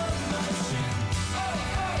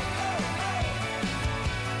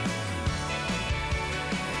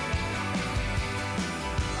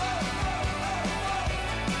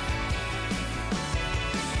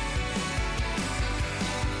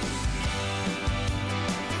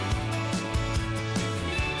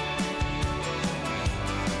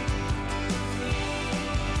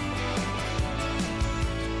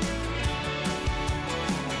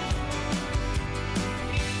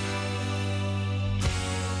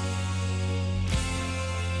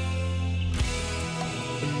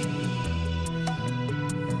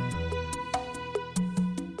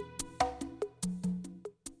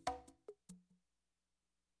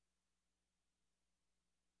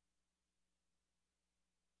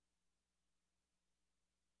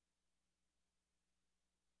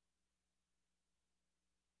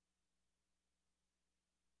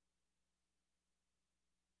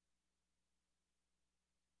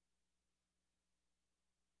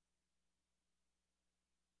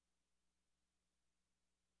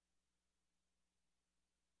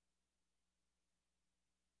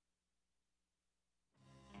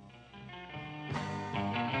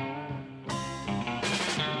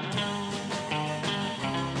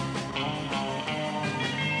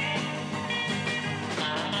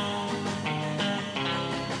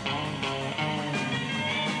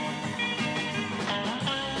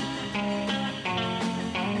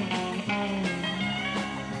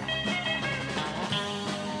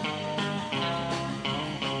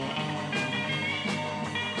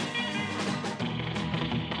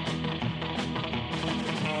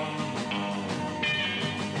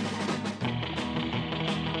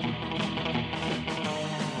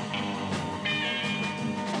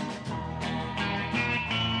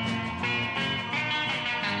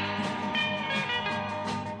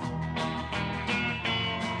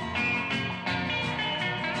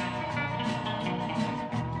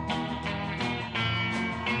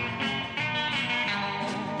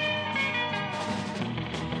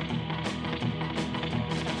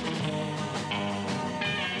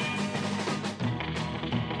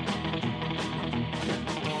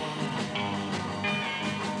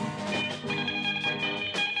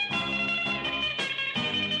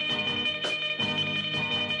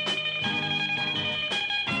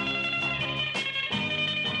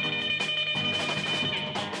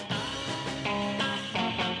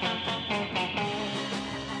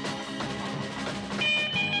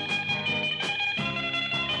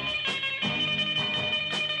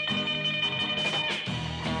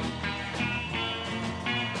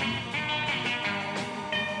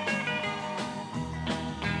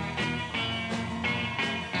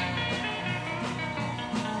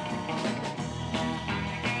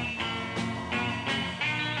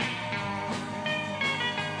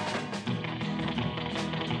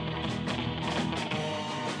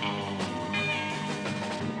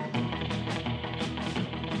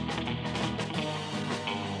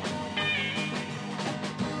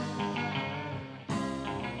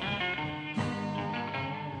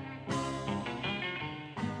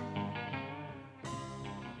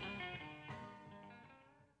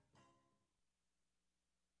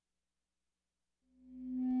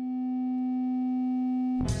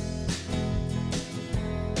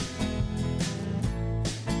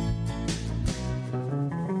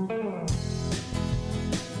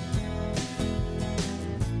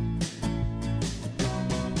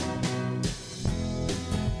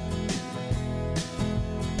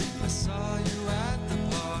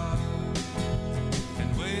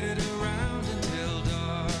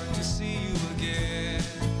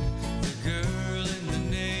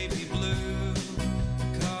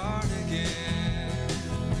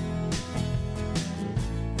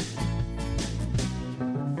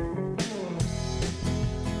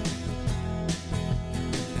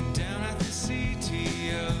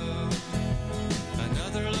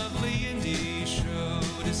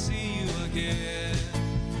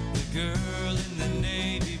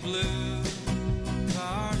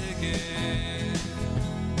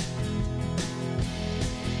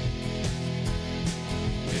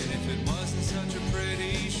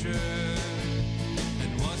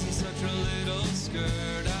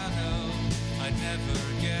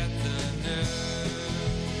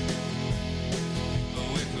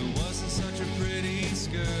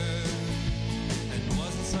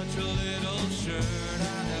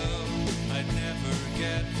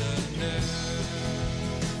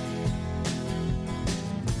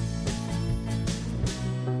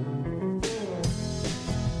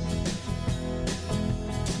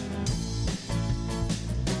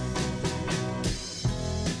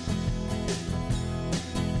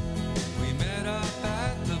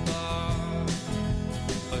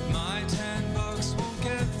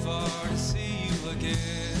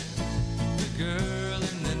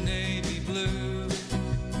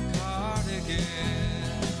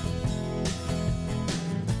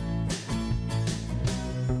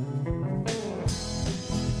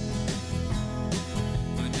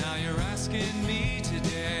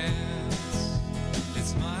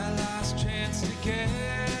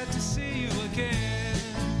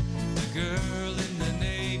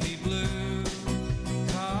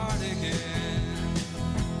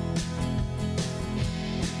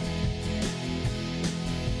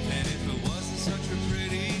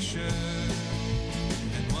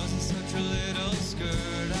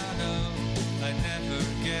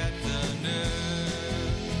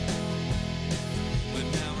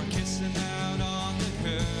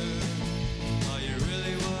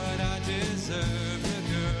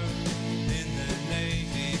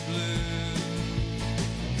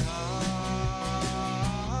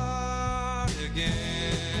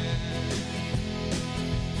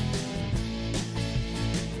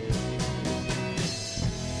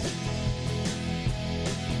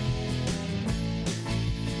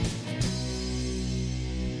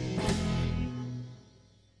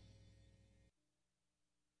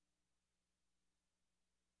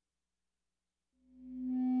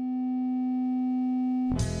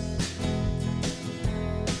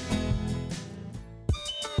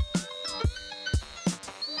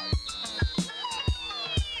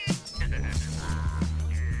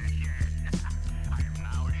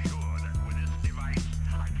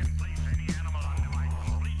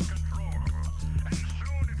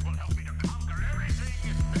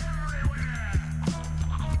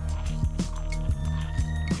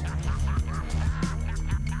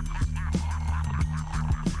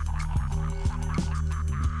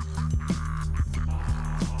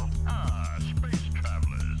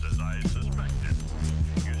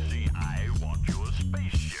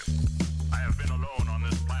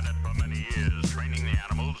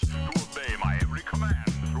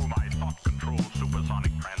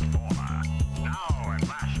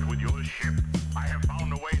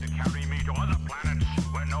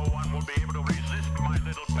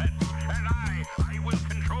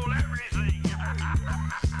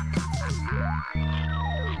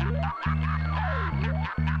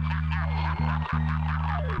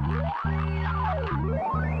Aha!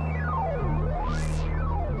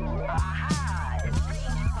 A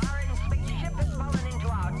strange foreign spaceship has fallen into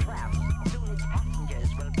our trap. Soon its passengers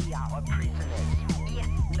will be our prisoners. Yes,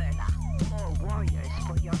 learner. More warriors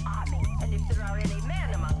for your army. And if there are any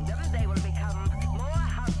men among them, they will become more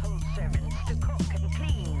household servants to cook and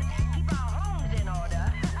clean. Keep our homes in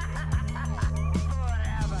order.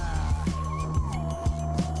 Forever.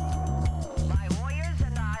 My warriors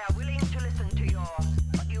and I are willing to listen to your,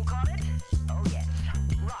 what do you call it? Oh yes,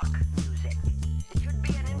 rock music. It should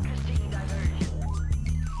be an interesting diversion.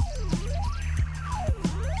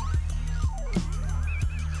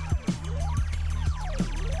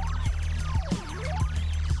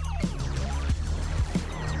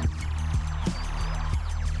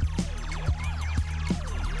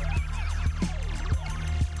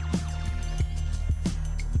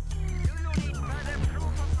 Do you need further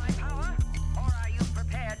proof of my power? Or are you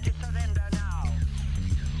prepared to surrender now?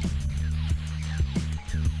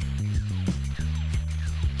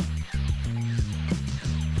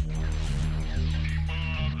 People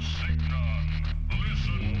of Signon,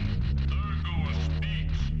 listen. Thurgoa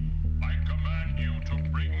speaks. I command you to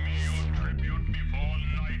bring me your tribute before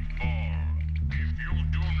nightfall. If you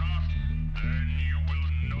do not, then you will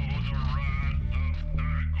know the wrath of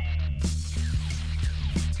Thurgo.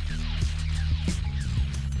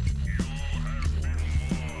 You have been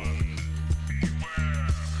warned. Beware.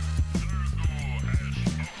 Thurgo has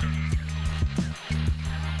spoken.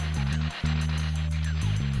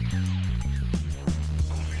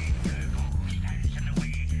 Only Thurgo stands in the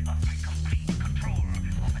way of my complete control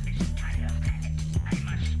over this entire planet.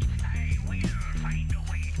 I will find a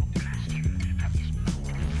way to blast him from his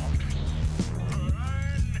mountain fortress.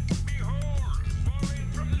 And behold, falling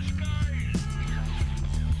from the skies.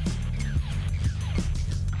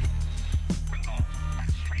 Oh, that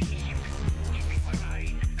spaceship. If it were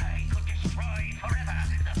mine, I could destroy forever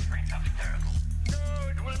the threat of Thurgo. No,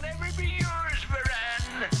 it will never be yours, Varan.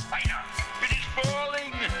 Why not? It is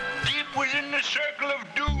falling deep within the circle of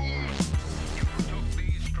doom. You took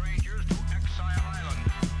these strangers to Exile Island.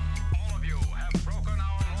 All of you have broken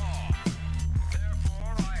our law.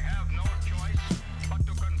 Therefore, I have no choice but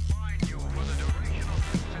to confine you for the duration of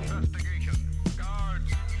this investigation.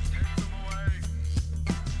 Guards, take them away.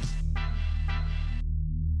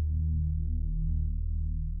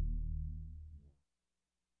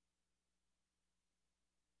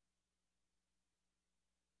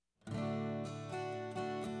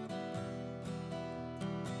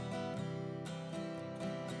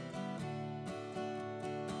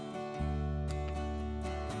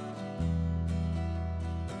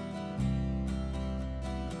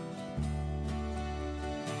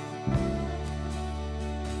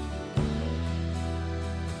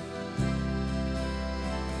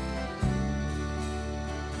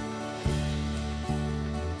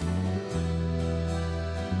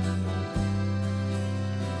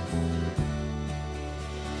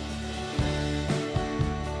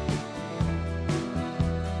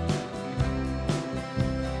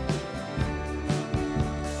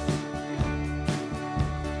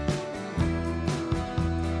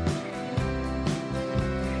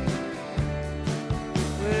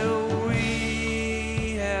 Well,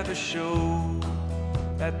 we have a show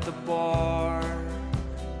at the bar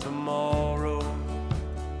tomorrow.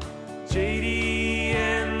 JD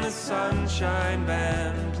and the Sunshine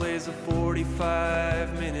Band plays a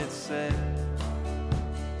 45-minute set.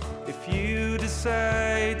 If you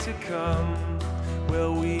decide to come,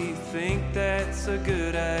 well, we think that's a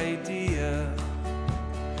good idea.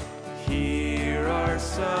 Here are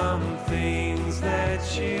some things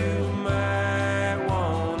that you might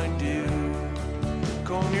want to do.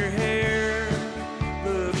 Comb your hair,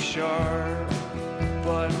 look sharp,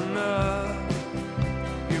 button up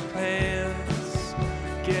your pants,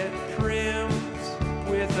 get primed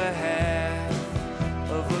with a half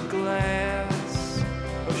of a glass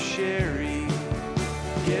of sherry.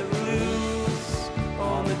 Get loose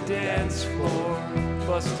on the dance floor,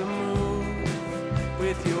 bust a move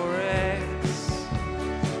with your ex.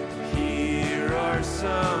 Here are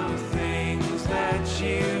some things that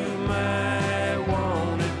you might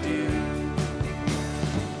want to do.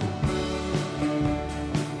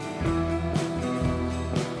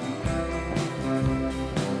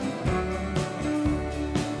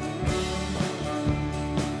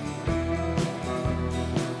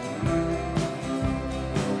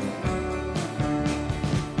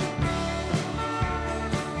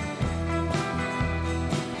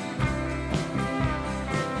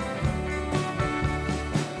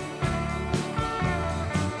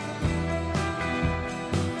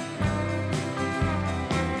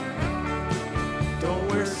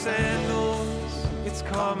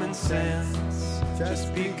 common sense.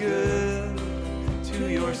 Just be good to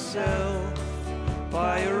yourself.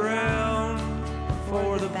 Buy a round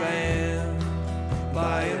for the band.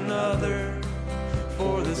 Buy another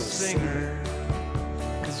for the singer.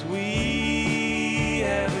 'Cause we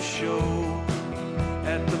have a show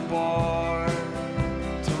at the bar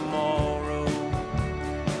tomorrow.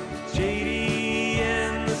 JD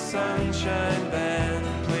and the Sunshine Band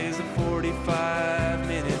plays a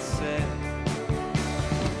 45-minute set.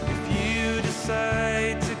 If you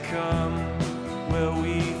decide to come, well,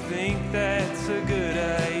 we think that's a good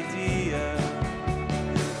idea.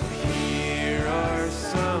 Here are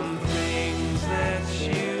some things that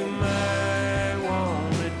you might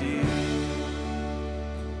want to do.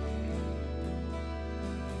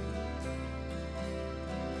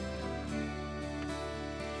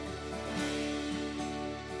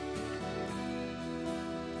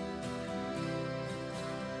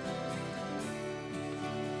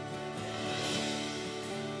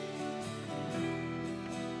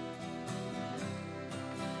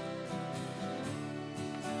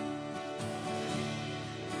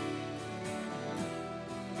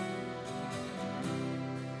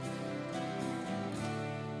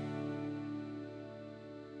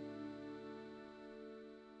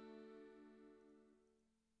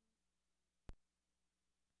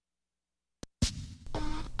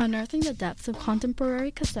 Unearthing the depths of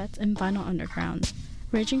contemporary cassettes and vinyl underground,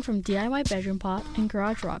 ranging from DIY bedroom pop and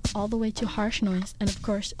garage rock all the way to harsh noise and of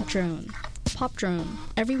course drone. Pop Drone,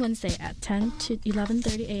 every Wednesday at 10 to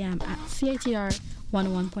 11:30 a.m. at CITR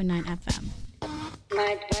 101.9 FM.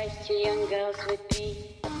 My advice to young girls would be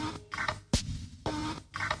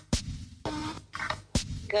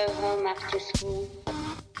go home after school.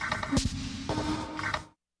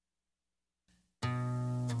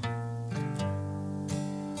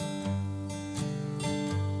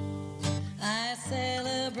 I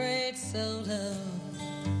celebrate solo.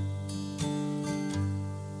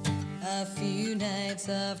 A few nights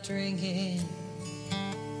of drinking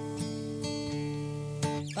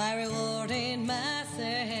by rewarding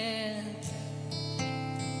myself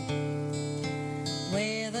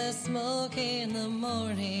with a smoke in the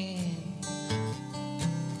morning,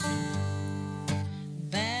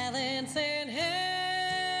 balancing head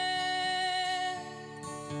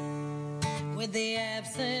with the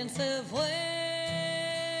absence of will,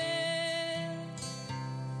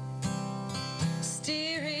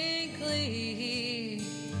 steering clear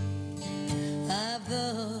of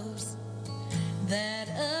those that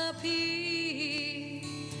appear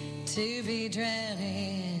to be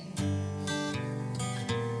drowning.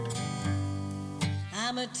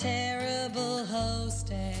 I'm a terrible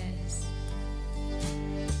hostess,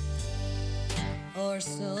 or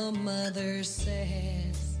so mother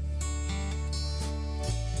says,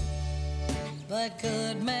 but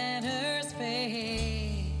good manners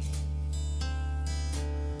fade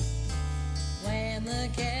when the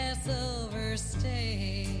guests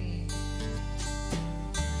overstay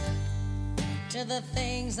to the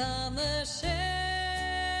things on the shelf.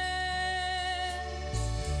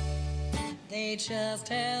 They just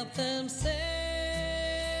help themselves.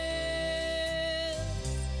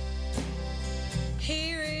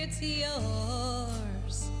 Here it's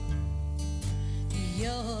yours,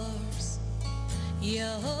 yours,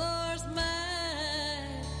 yours,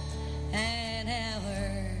 mine, and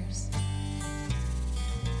ours.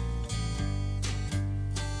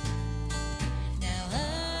 Now I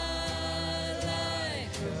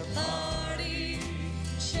like a party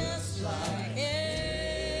just like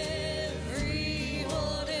everyone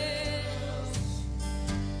else.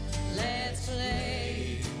 Let's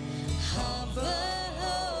play humble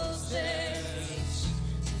hostess.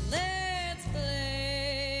 Let's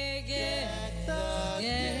play get the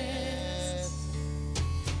guess.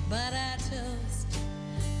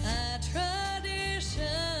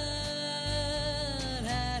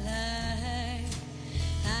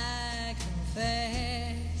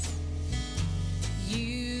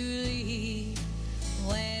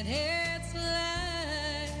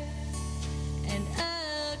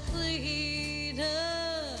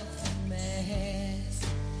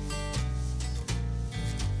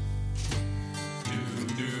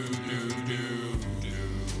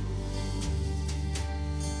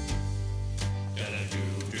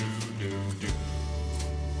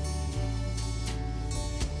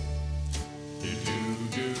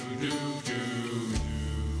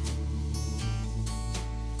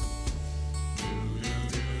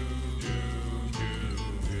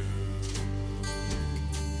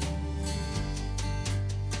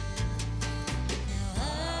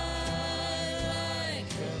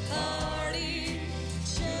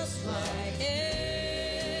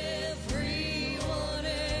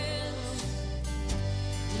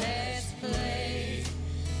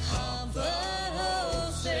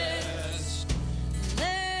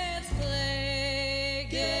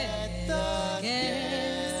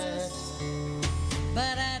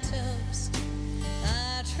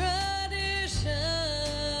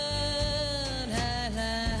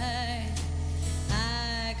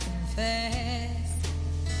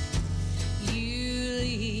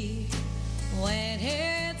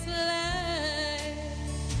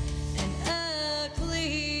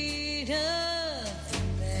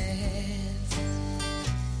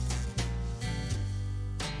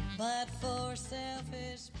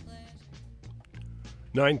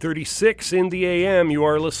 9:36 in the AM. You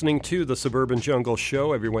are listening to the Suburban Jungle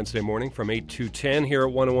Show every Wednesday morning from 8 to 10 here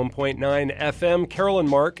at 101.9 FM. Carolyn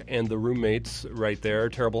Mark and the roommates right there.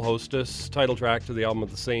 Terrible Hostess, title track to the album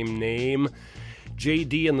of the same name.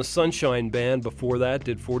 JD and the Sunshine Band before that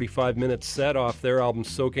did 45-minute set off their album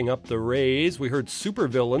Soaking Up the Rays. We heard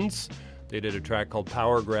Supervillains. They did a track called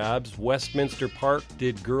Power Grabs. Westminster Park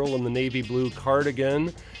did Girl in the Navy Blue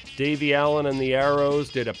Cardigan. Davey Allen and the Arrows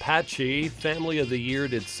did Apache. Family of the Year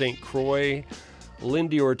did St. Croix.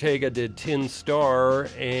 Lindy Ortega did Tin Star,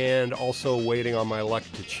 and also Waiting on My Luck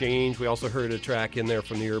to Change. We also heard a track in there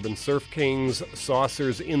from the Urban Surf Kings,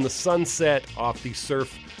 Saucers in the Sunset, off the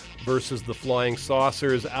Surf versus the Flying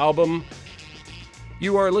Saucers album.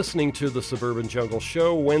 You are listening to the Suburban Jungle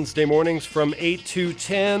Show, Wednesday mornings from 8 to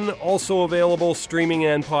 10. Also available streaming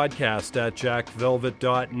and podcast at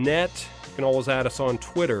jackvelvet.net. You can always add us on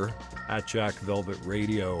Twitter at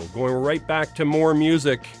jackvelvetradio. Going right back to more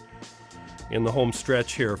music in the home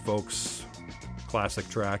stretch here, folks. Classic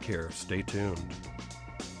track here. Stay tuned.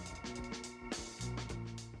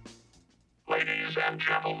 Ladies and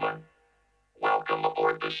gentlemen, welcome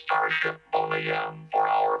aboard the Starship Bonayam for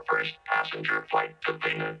our first passenger flight to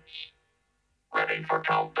Venus. Ready for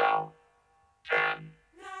countdown. 10,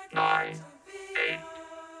 9, 8,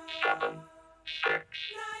 7, 6,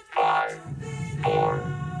 5, 4,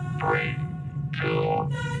 3, 2,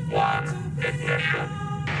 1, ignition.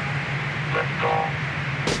 Lift off.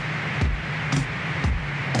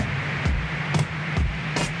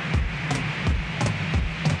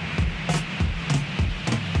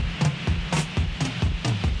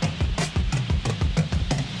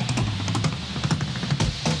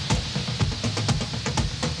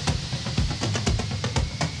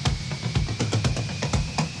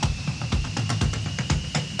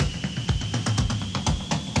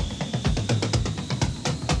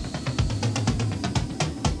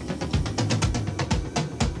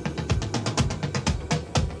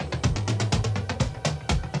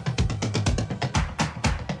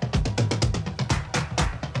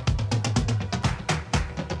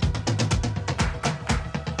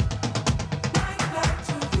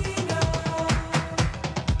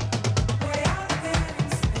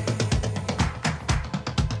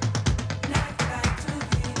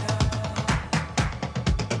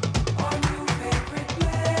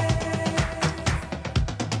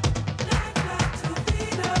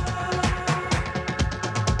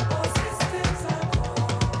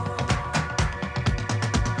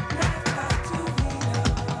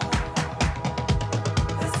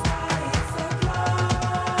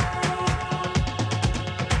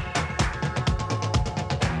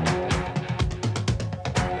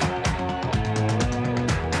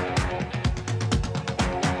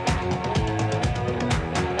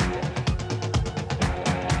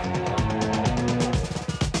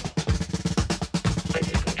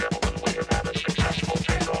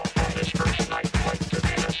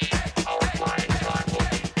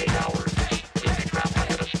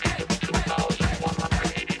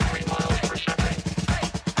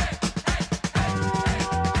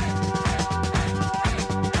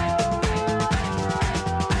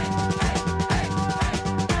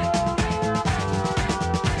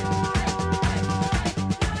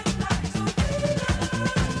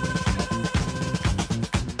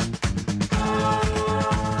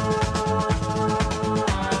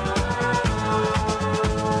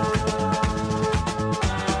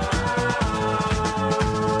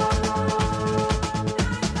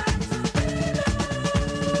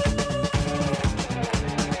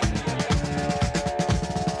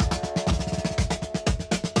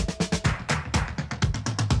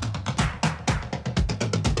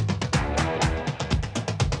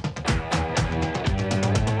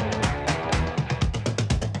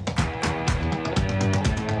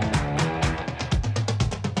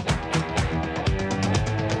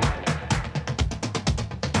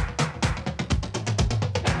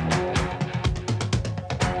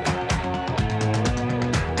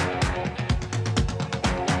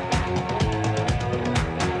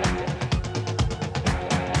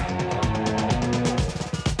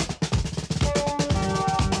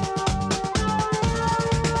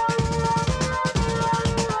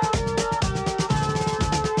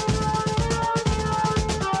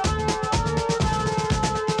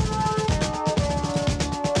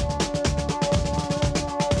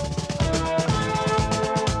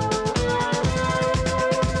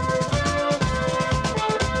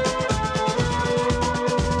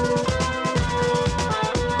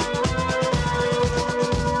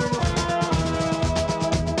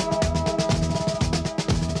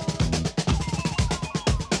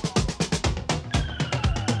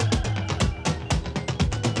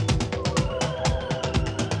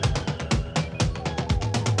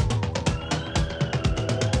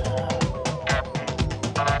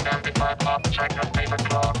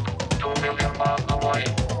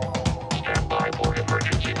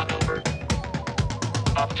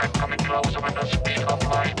 Object coming closer with the speed of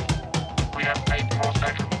light. We have 8 more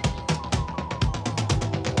seconds.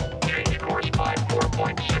 Change course by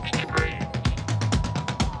 4.6 degrees.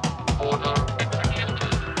 Order executed.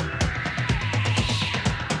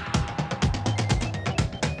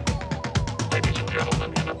 Ladies and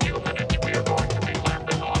gentlemen, in a few minutes we are going to be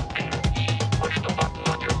landing on Venus. Push the button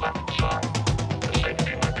on your left side. The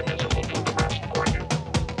safety mechanism will do the rest for you.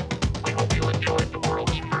 We hope you enjoyed the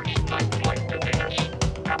world's first night flight to Venus.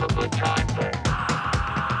 Have a good time there.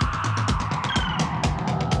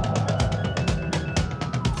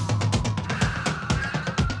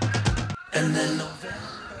 And then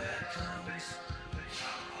November comes,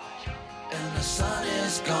 and the sun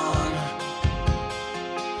is gone.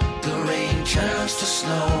 The rain turns to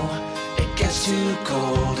snow. It gets too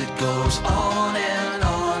cold. It goes on and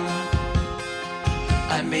on.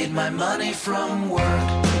 I made my money from work.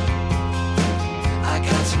 I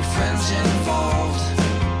got some friends involved.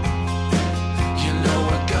 You know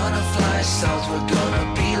we're gonna fly south. We're gonna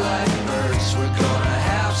be like birds. We're gonna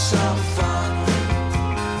have some fun.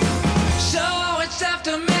 So it's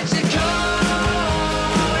after Mexico.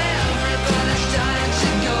 Everybody's dying to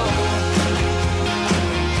go.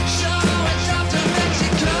 So it's after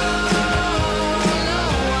Mexico. No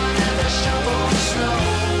one ever shovels snow.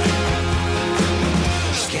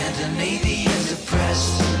 Scandinavian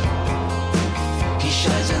depressed. He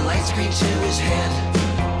shines a light screen to his head.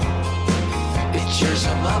 It cheers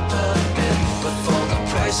him up a bit, but for the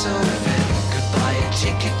price of it, could buy a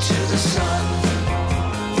ticket to the sun.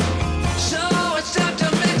 So it's after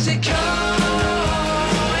Mexico.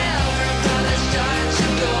 Everybody's dying to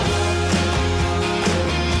go.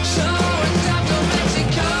 So it's after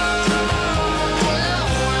Mexico. No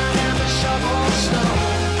one ever shovels snow.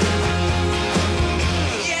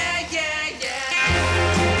 Yeah, yeah,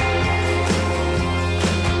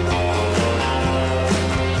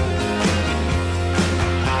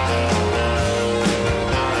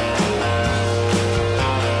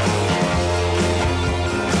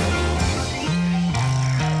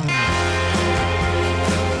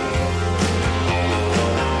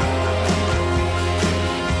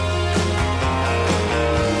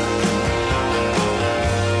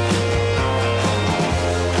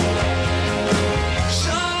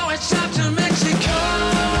 So it's after Mexico.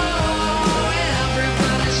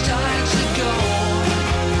 Everybody's dying to go.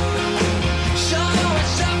 So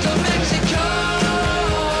it's after Mexico.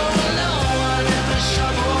 No one ever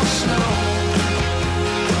shovels snow.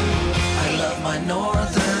 I love my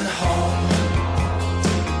northern home.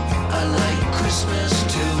 I like Christmas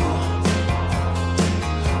too.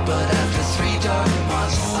 But after 3 dark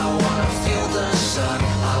months, I wanna feel the sun.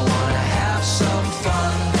 I wanna have some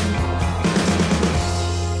fun.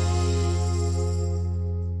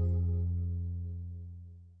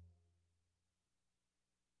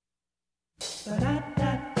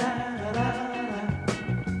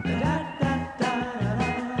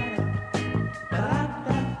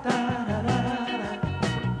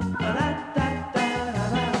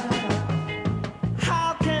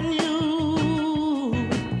 How can you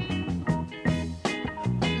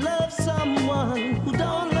love someone who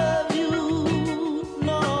don't love you?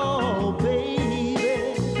 No, baby.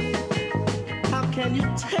 How can you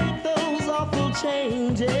take those awful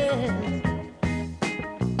changes,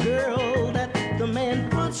 girl, that the man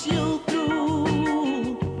puts you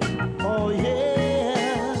through? Oh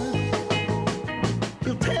yeah.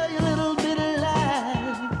 He'll tell you little bitty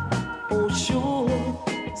lies. Oh sure.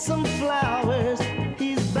 Some flowers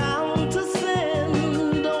he's bound to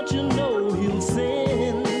send. Don't you know he'll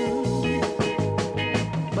send?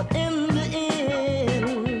 But in the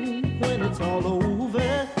end, when it's all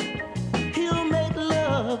over, he'll make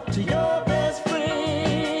love to your best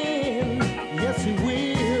friend. Yes, he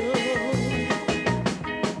will.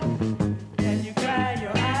 And you cry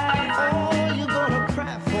your eyes. Oh, you're gonna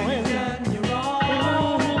cry for him.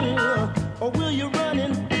 Or will you run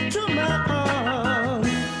into my arms?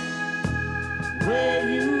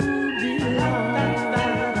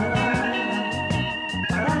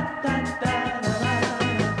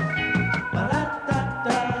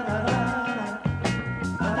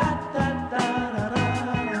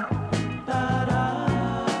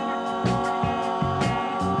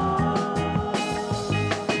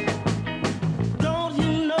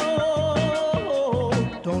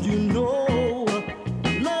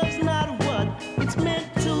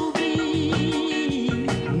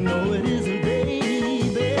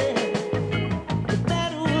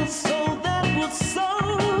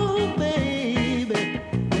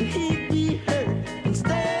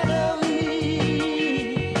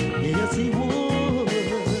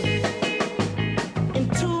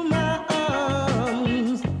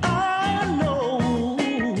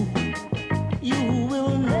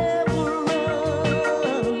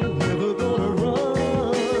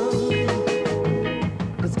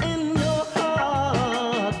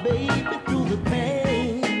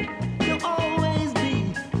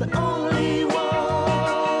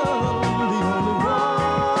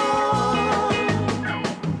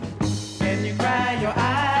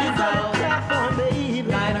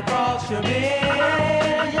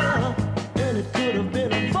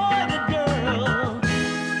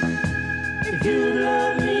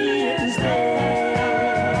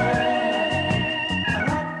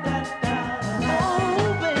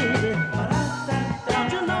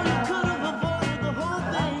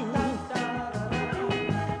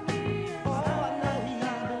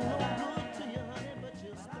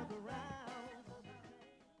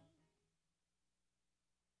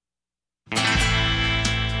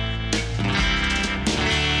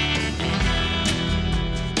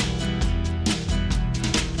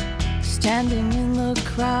 standing in the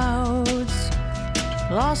crowds,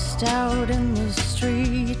 lost out in the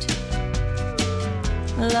street,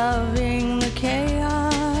 loving the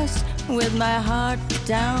chaos with my heart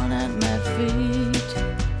down at my feet,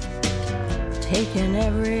 taking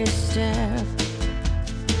every step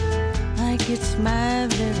like it's my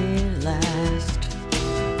very last,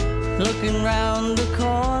 looking round the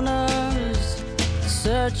corners,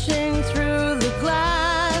 searching through the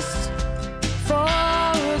glass for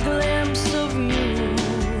a glimpse of you,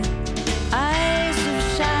 eyes of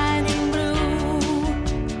shining blue,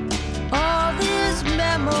 all these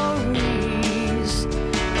memories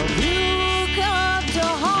of you come to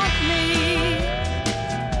haunt me.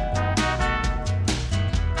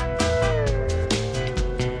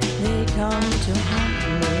 They come to haunt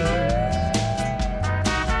me.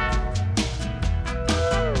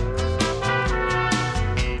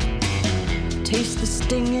 Taste the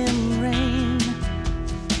stinging rain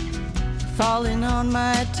falling on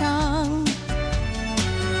my tongue,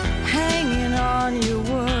 hanging on your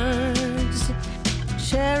words,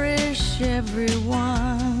 cherish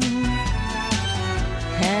everyone,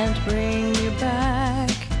 can't bring you back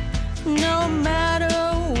no matter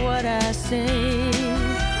what I say,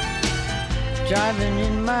 driving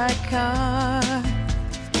in my car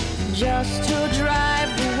just to drive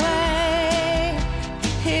away,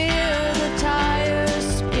 hear the tires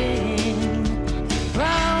spin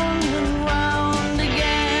round and round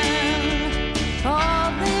again,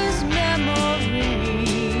 all these memories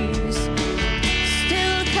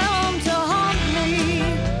still come to haunt me.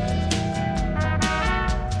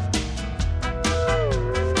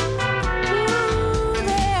 Ooh,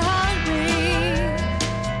 they haunt me.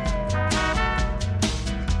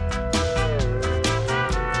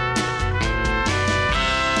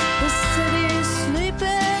 The city's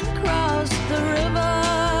sleeping across the river.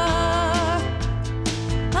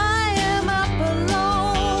 I am up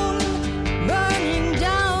alone, burning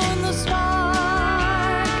down the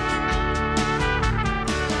spark.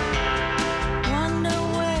 Wonder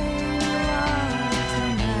where you are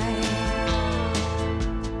tonight,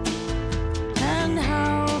 and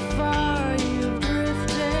how far you've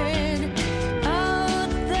drifted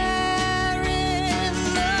out there in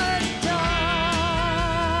the dark.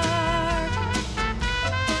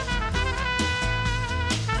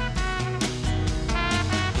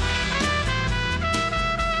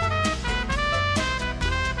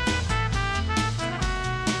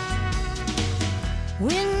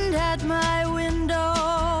 Wind at my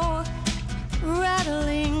window,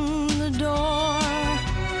 rattling the door,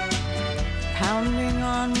 pounding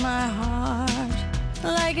on my heart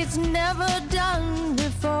like it's never done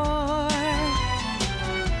before.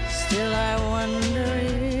 Still I wonder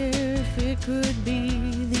if it could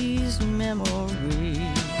be these memories.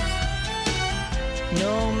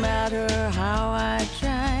 No matter how I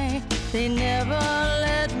try, they never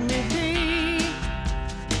let me be.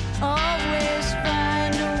 Always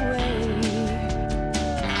find a way,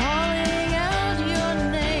 calling out your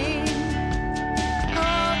name.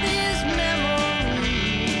 All these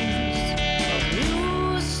memories of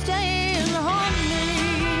you stay and haunt me.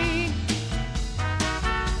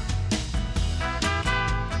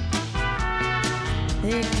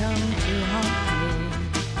 They come to haunt me.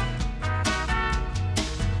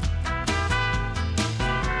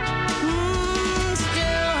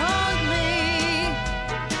 Still haunt me.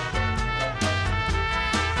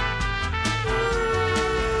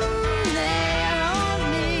 They haunt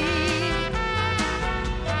me.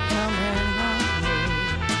 Come and haunt me.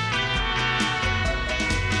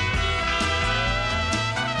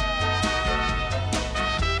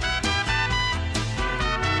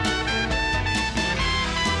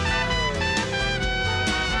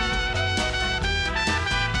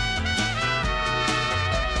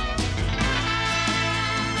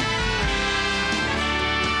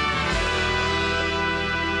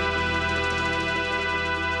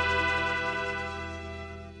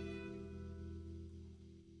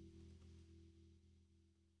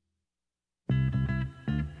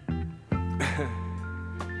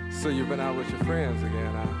 So you've been out with your friends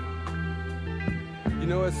again, huh? You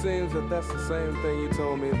know, it seems that that's the same thing you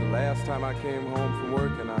told me the last time I came home from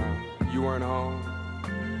work and you weren't home.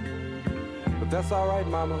 But that's all right,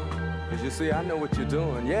 Mama, because you see, I know what you're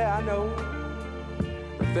doing. Yeah, I know.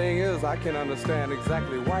 The thing is, I can understand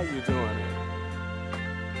exactly why you're doing it.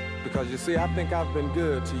 Because you see, I think I've been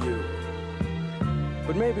good to you.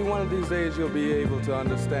 But maybe one of these days you'll be able to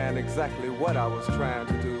understand exactly what I was trying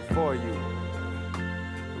to do for you.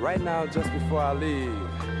 Right now, just before I leave,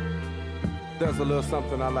 there's a little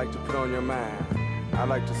something I'd like to put on your mind. I'd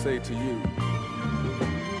like to say to you.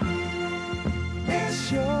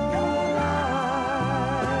 It's your life.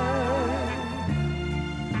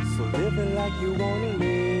 living like you wanna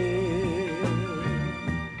live.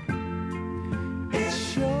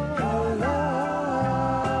 It's your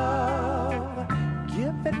love.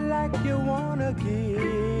 Give it like you wanna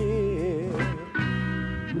give.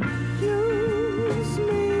 Use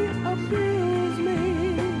me, abuse me,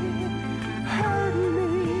 hurt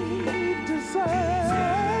me,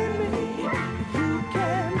 desert me. You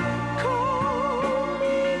can call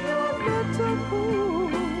me a little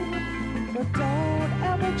fool, but don't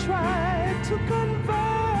ever try to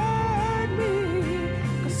convert me.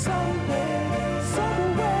 'Cause someday,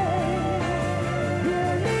 someway,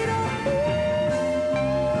 you'll need a fool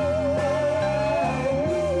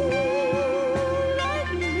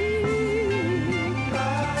like me to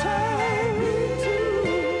turn to.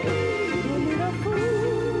 You'll need a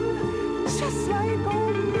fool just like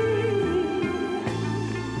on me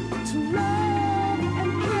to love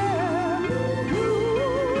and care you.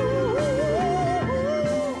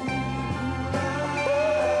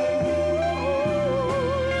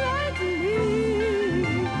 Like me,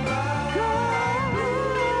 girl,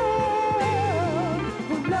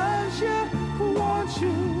 who loves you, who wants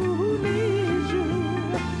you, who needs you,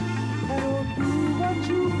 and will be what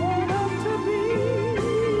you want them to be.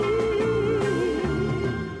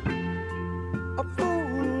 A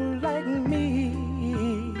fool like me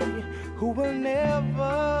who will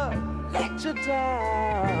never let you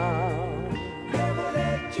down. Never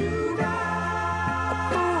let you down. A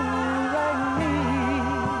fool like me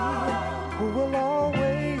who will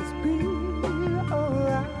always be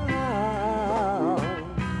around.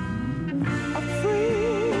 A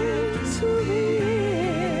friend to the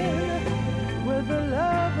end with a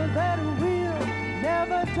love that will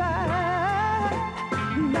never die.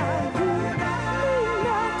 Now you may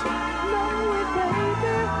not know it,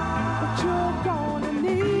 baby, but you're gonna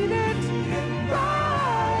need it.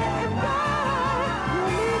 By and by, you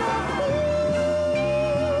need a fool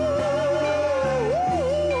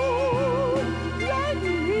like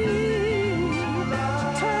me to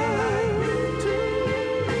turn to.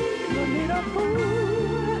 You need a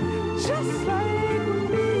fool just like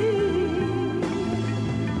me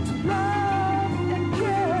to love and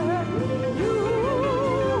care you.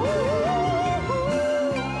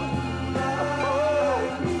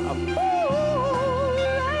 A fool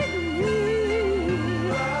like me.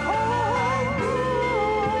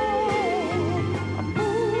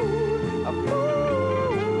 A fool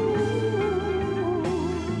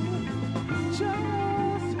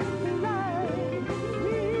just like me.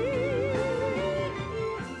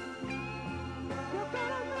 You're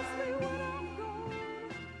gonna miss me when I'm gone.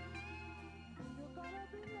 You're gonna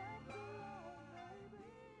be left alone, baby.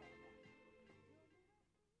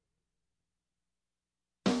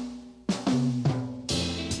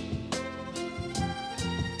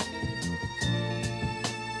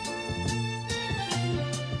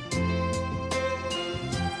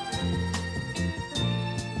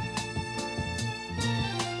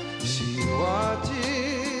 She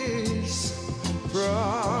watches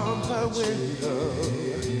from her window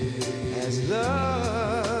as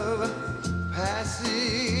love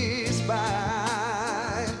passes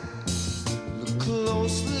by. Look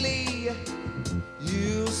closely,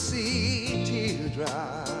 you'll see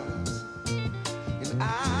teardrops in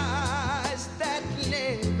eyes that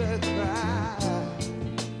never cry.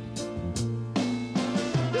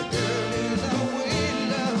 The girl in the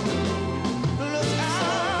window looks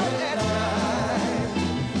out at night,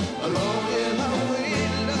 alone in her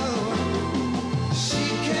window. She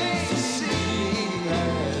can't see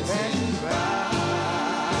and cry.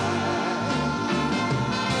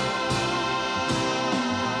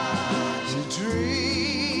 She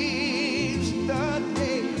dreams the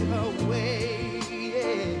day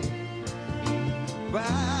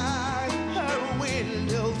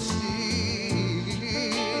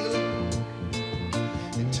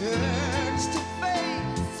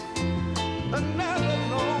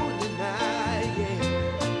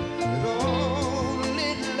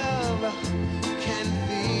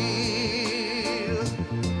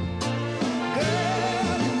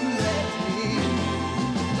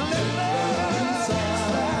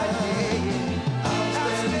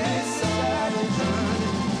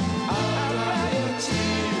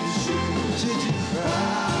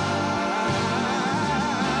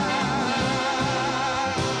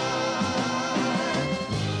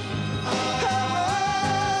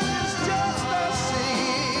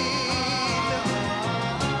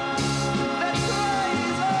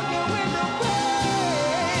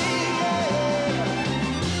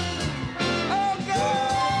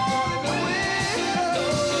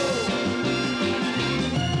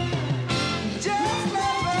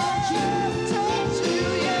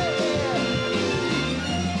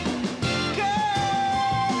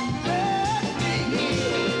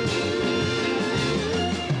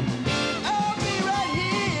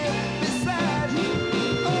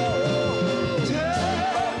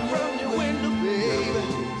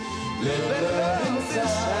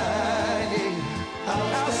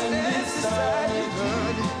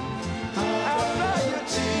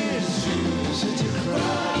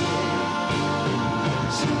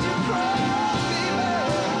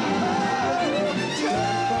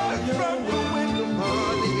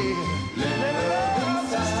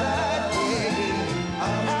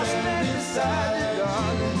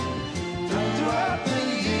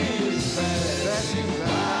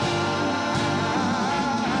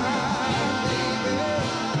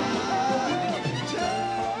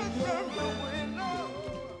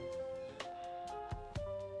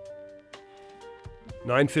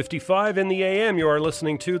 9:55 in the AM. You are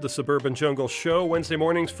listening to the Suburban Jungle Show, Wednesday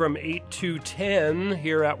mornings from 8 to 10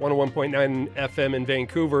 here at 101.9 FM in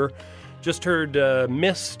Vancouver. Just heard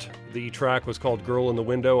Mist. The track was called Girl in the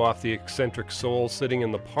Window off the Eccentric Soul, Sitting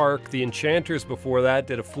in the Park. The Enchanters before that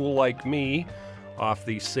did A Fool Like Me off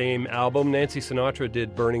the same album. Nancy Sinatra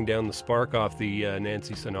did Burning Down the Spark off the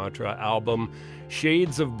Nancy Sinatra album.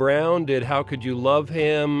 Shades of Brown did How Could You Love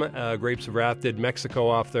Him. Grapes of Wrath did Mexico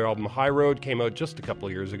off their album High Road, came out just a couple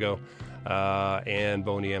of years ago. And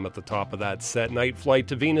Boney M at the top of that set. Night Flight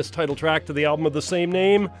to Venus, title track to the album of the same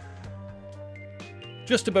name.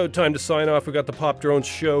 Just about time to sign off. We got the Pop Drones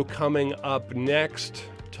show coming up next.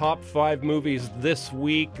 Top 5 movies this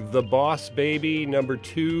week: The Boss Baby. Number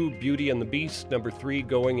 2, Beauty and the Beast. Number 3,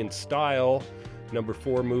 Going in Style. Number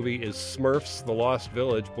 4 movie is Smurfs, The Lost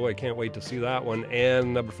Village. Boy, I can't wait to see that one.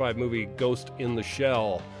 And number 5 movie, Ghost in the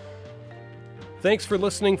Shell. Thanks for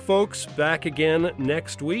listening, folks. Back again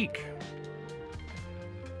next week.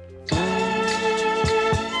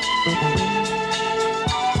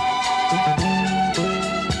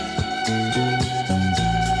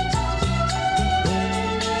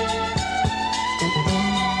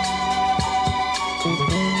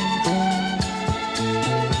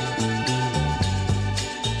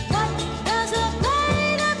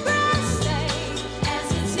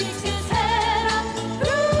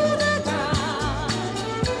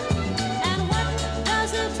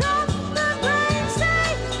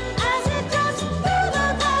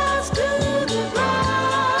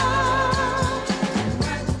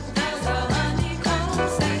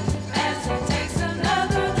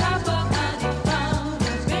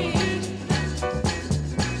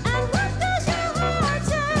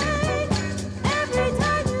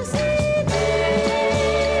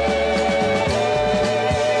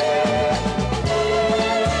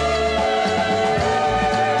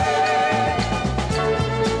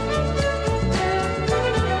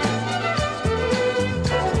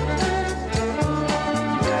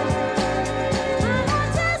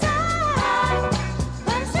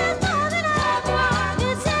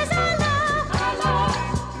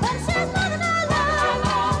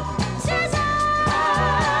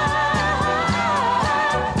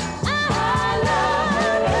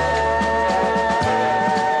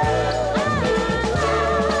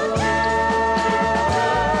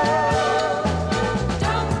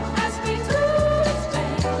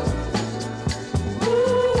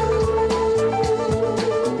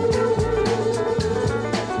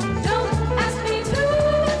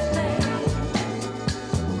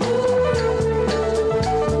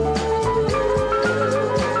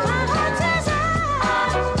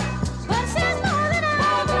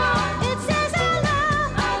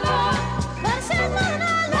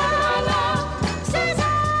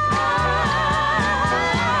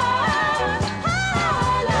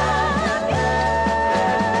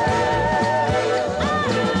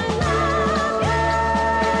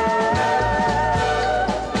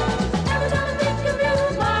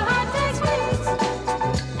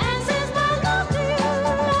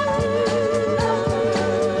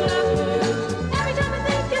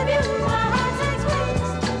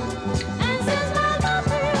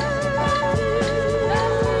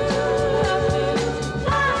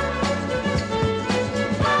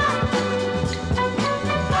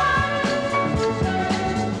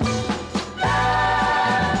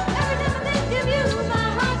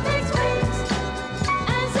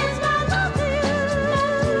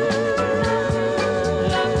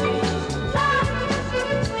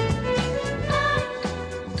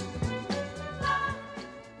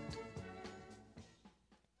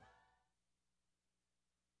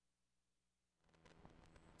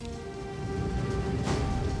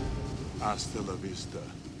 Hasta la vista,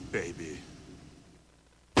 baby.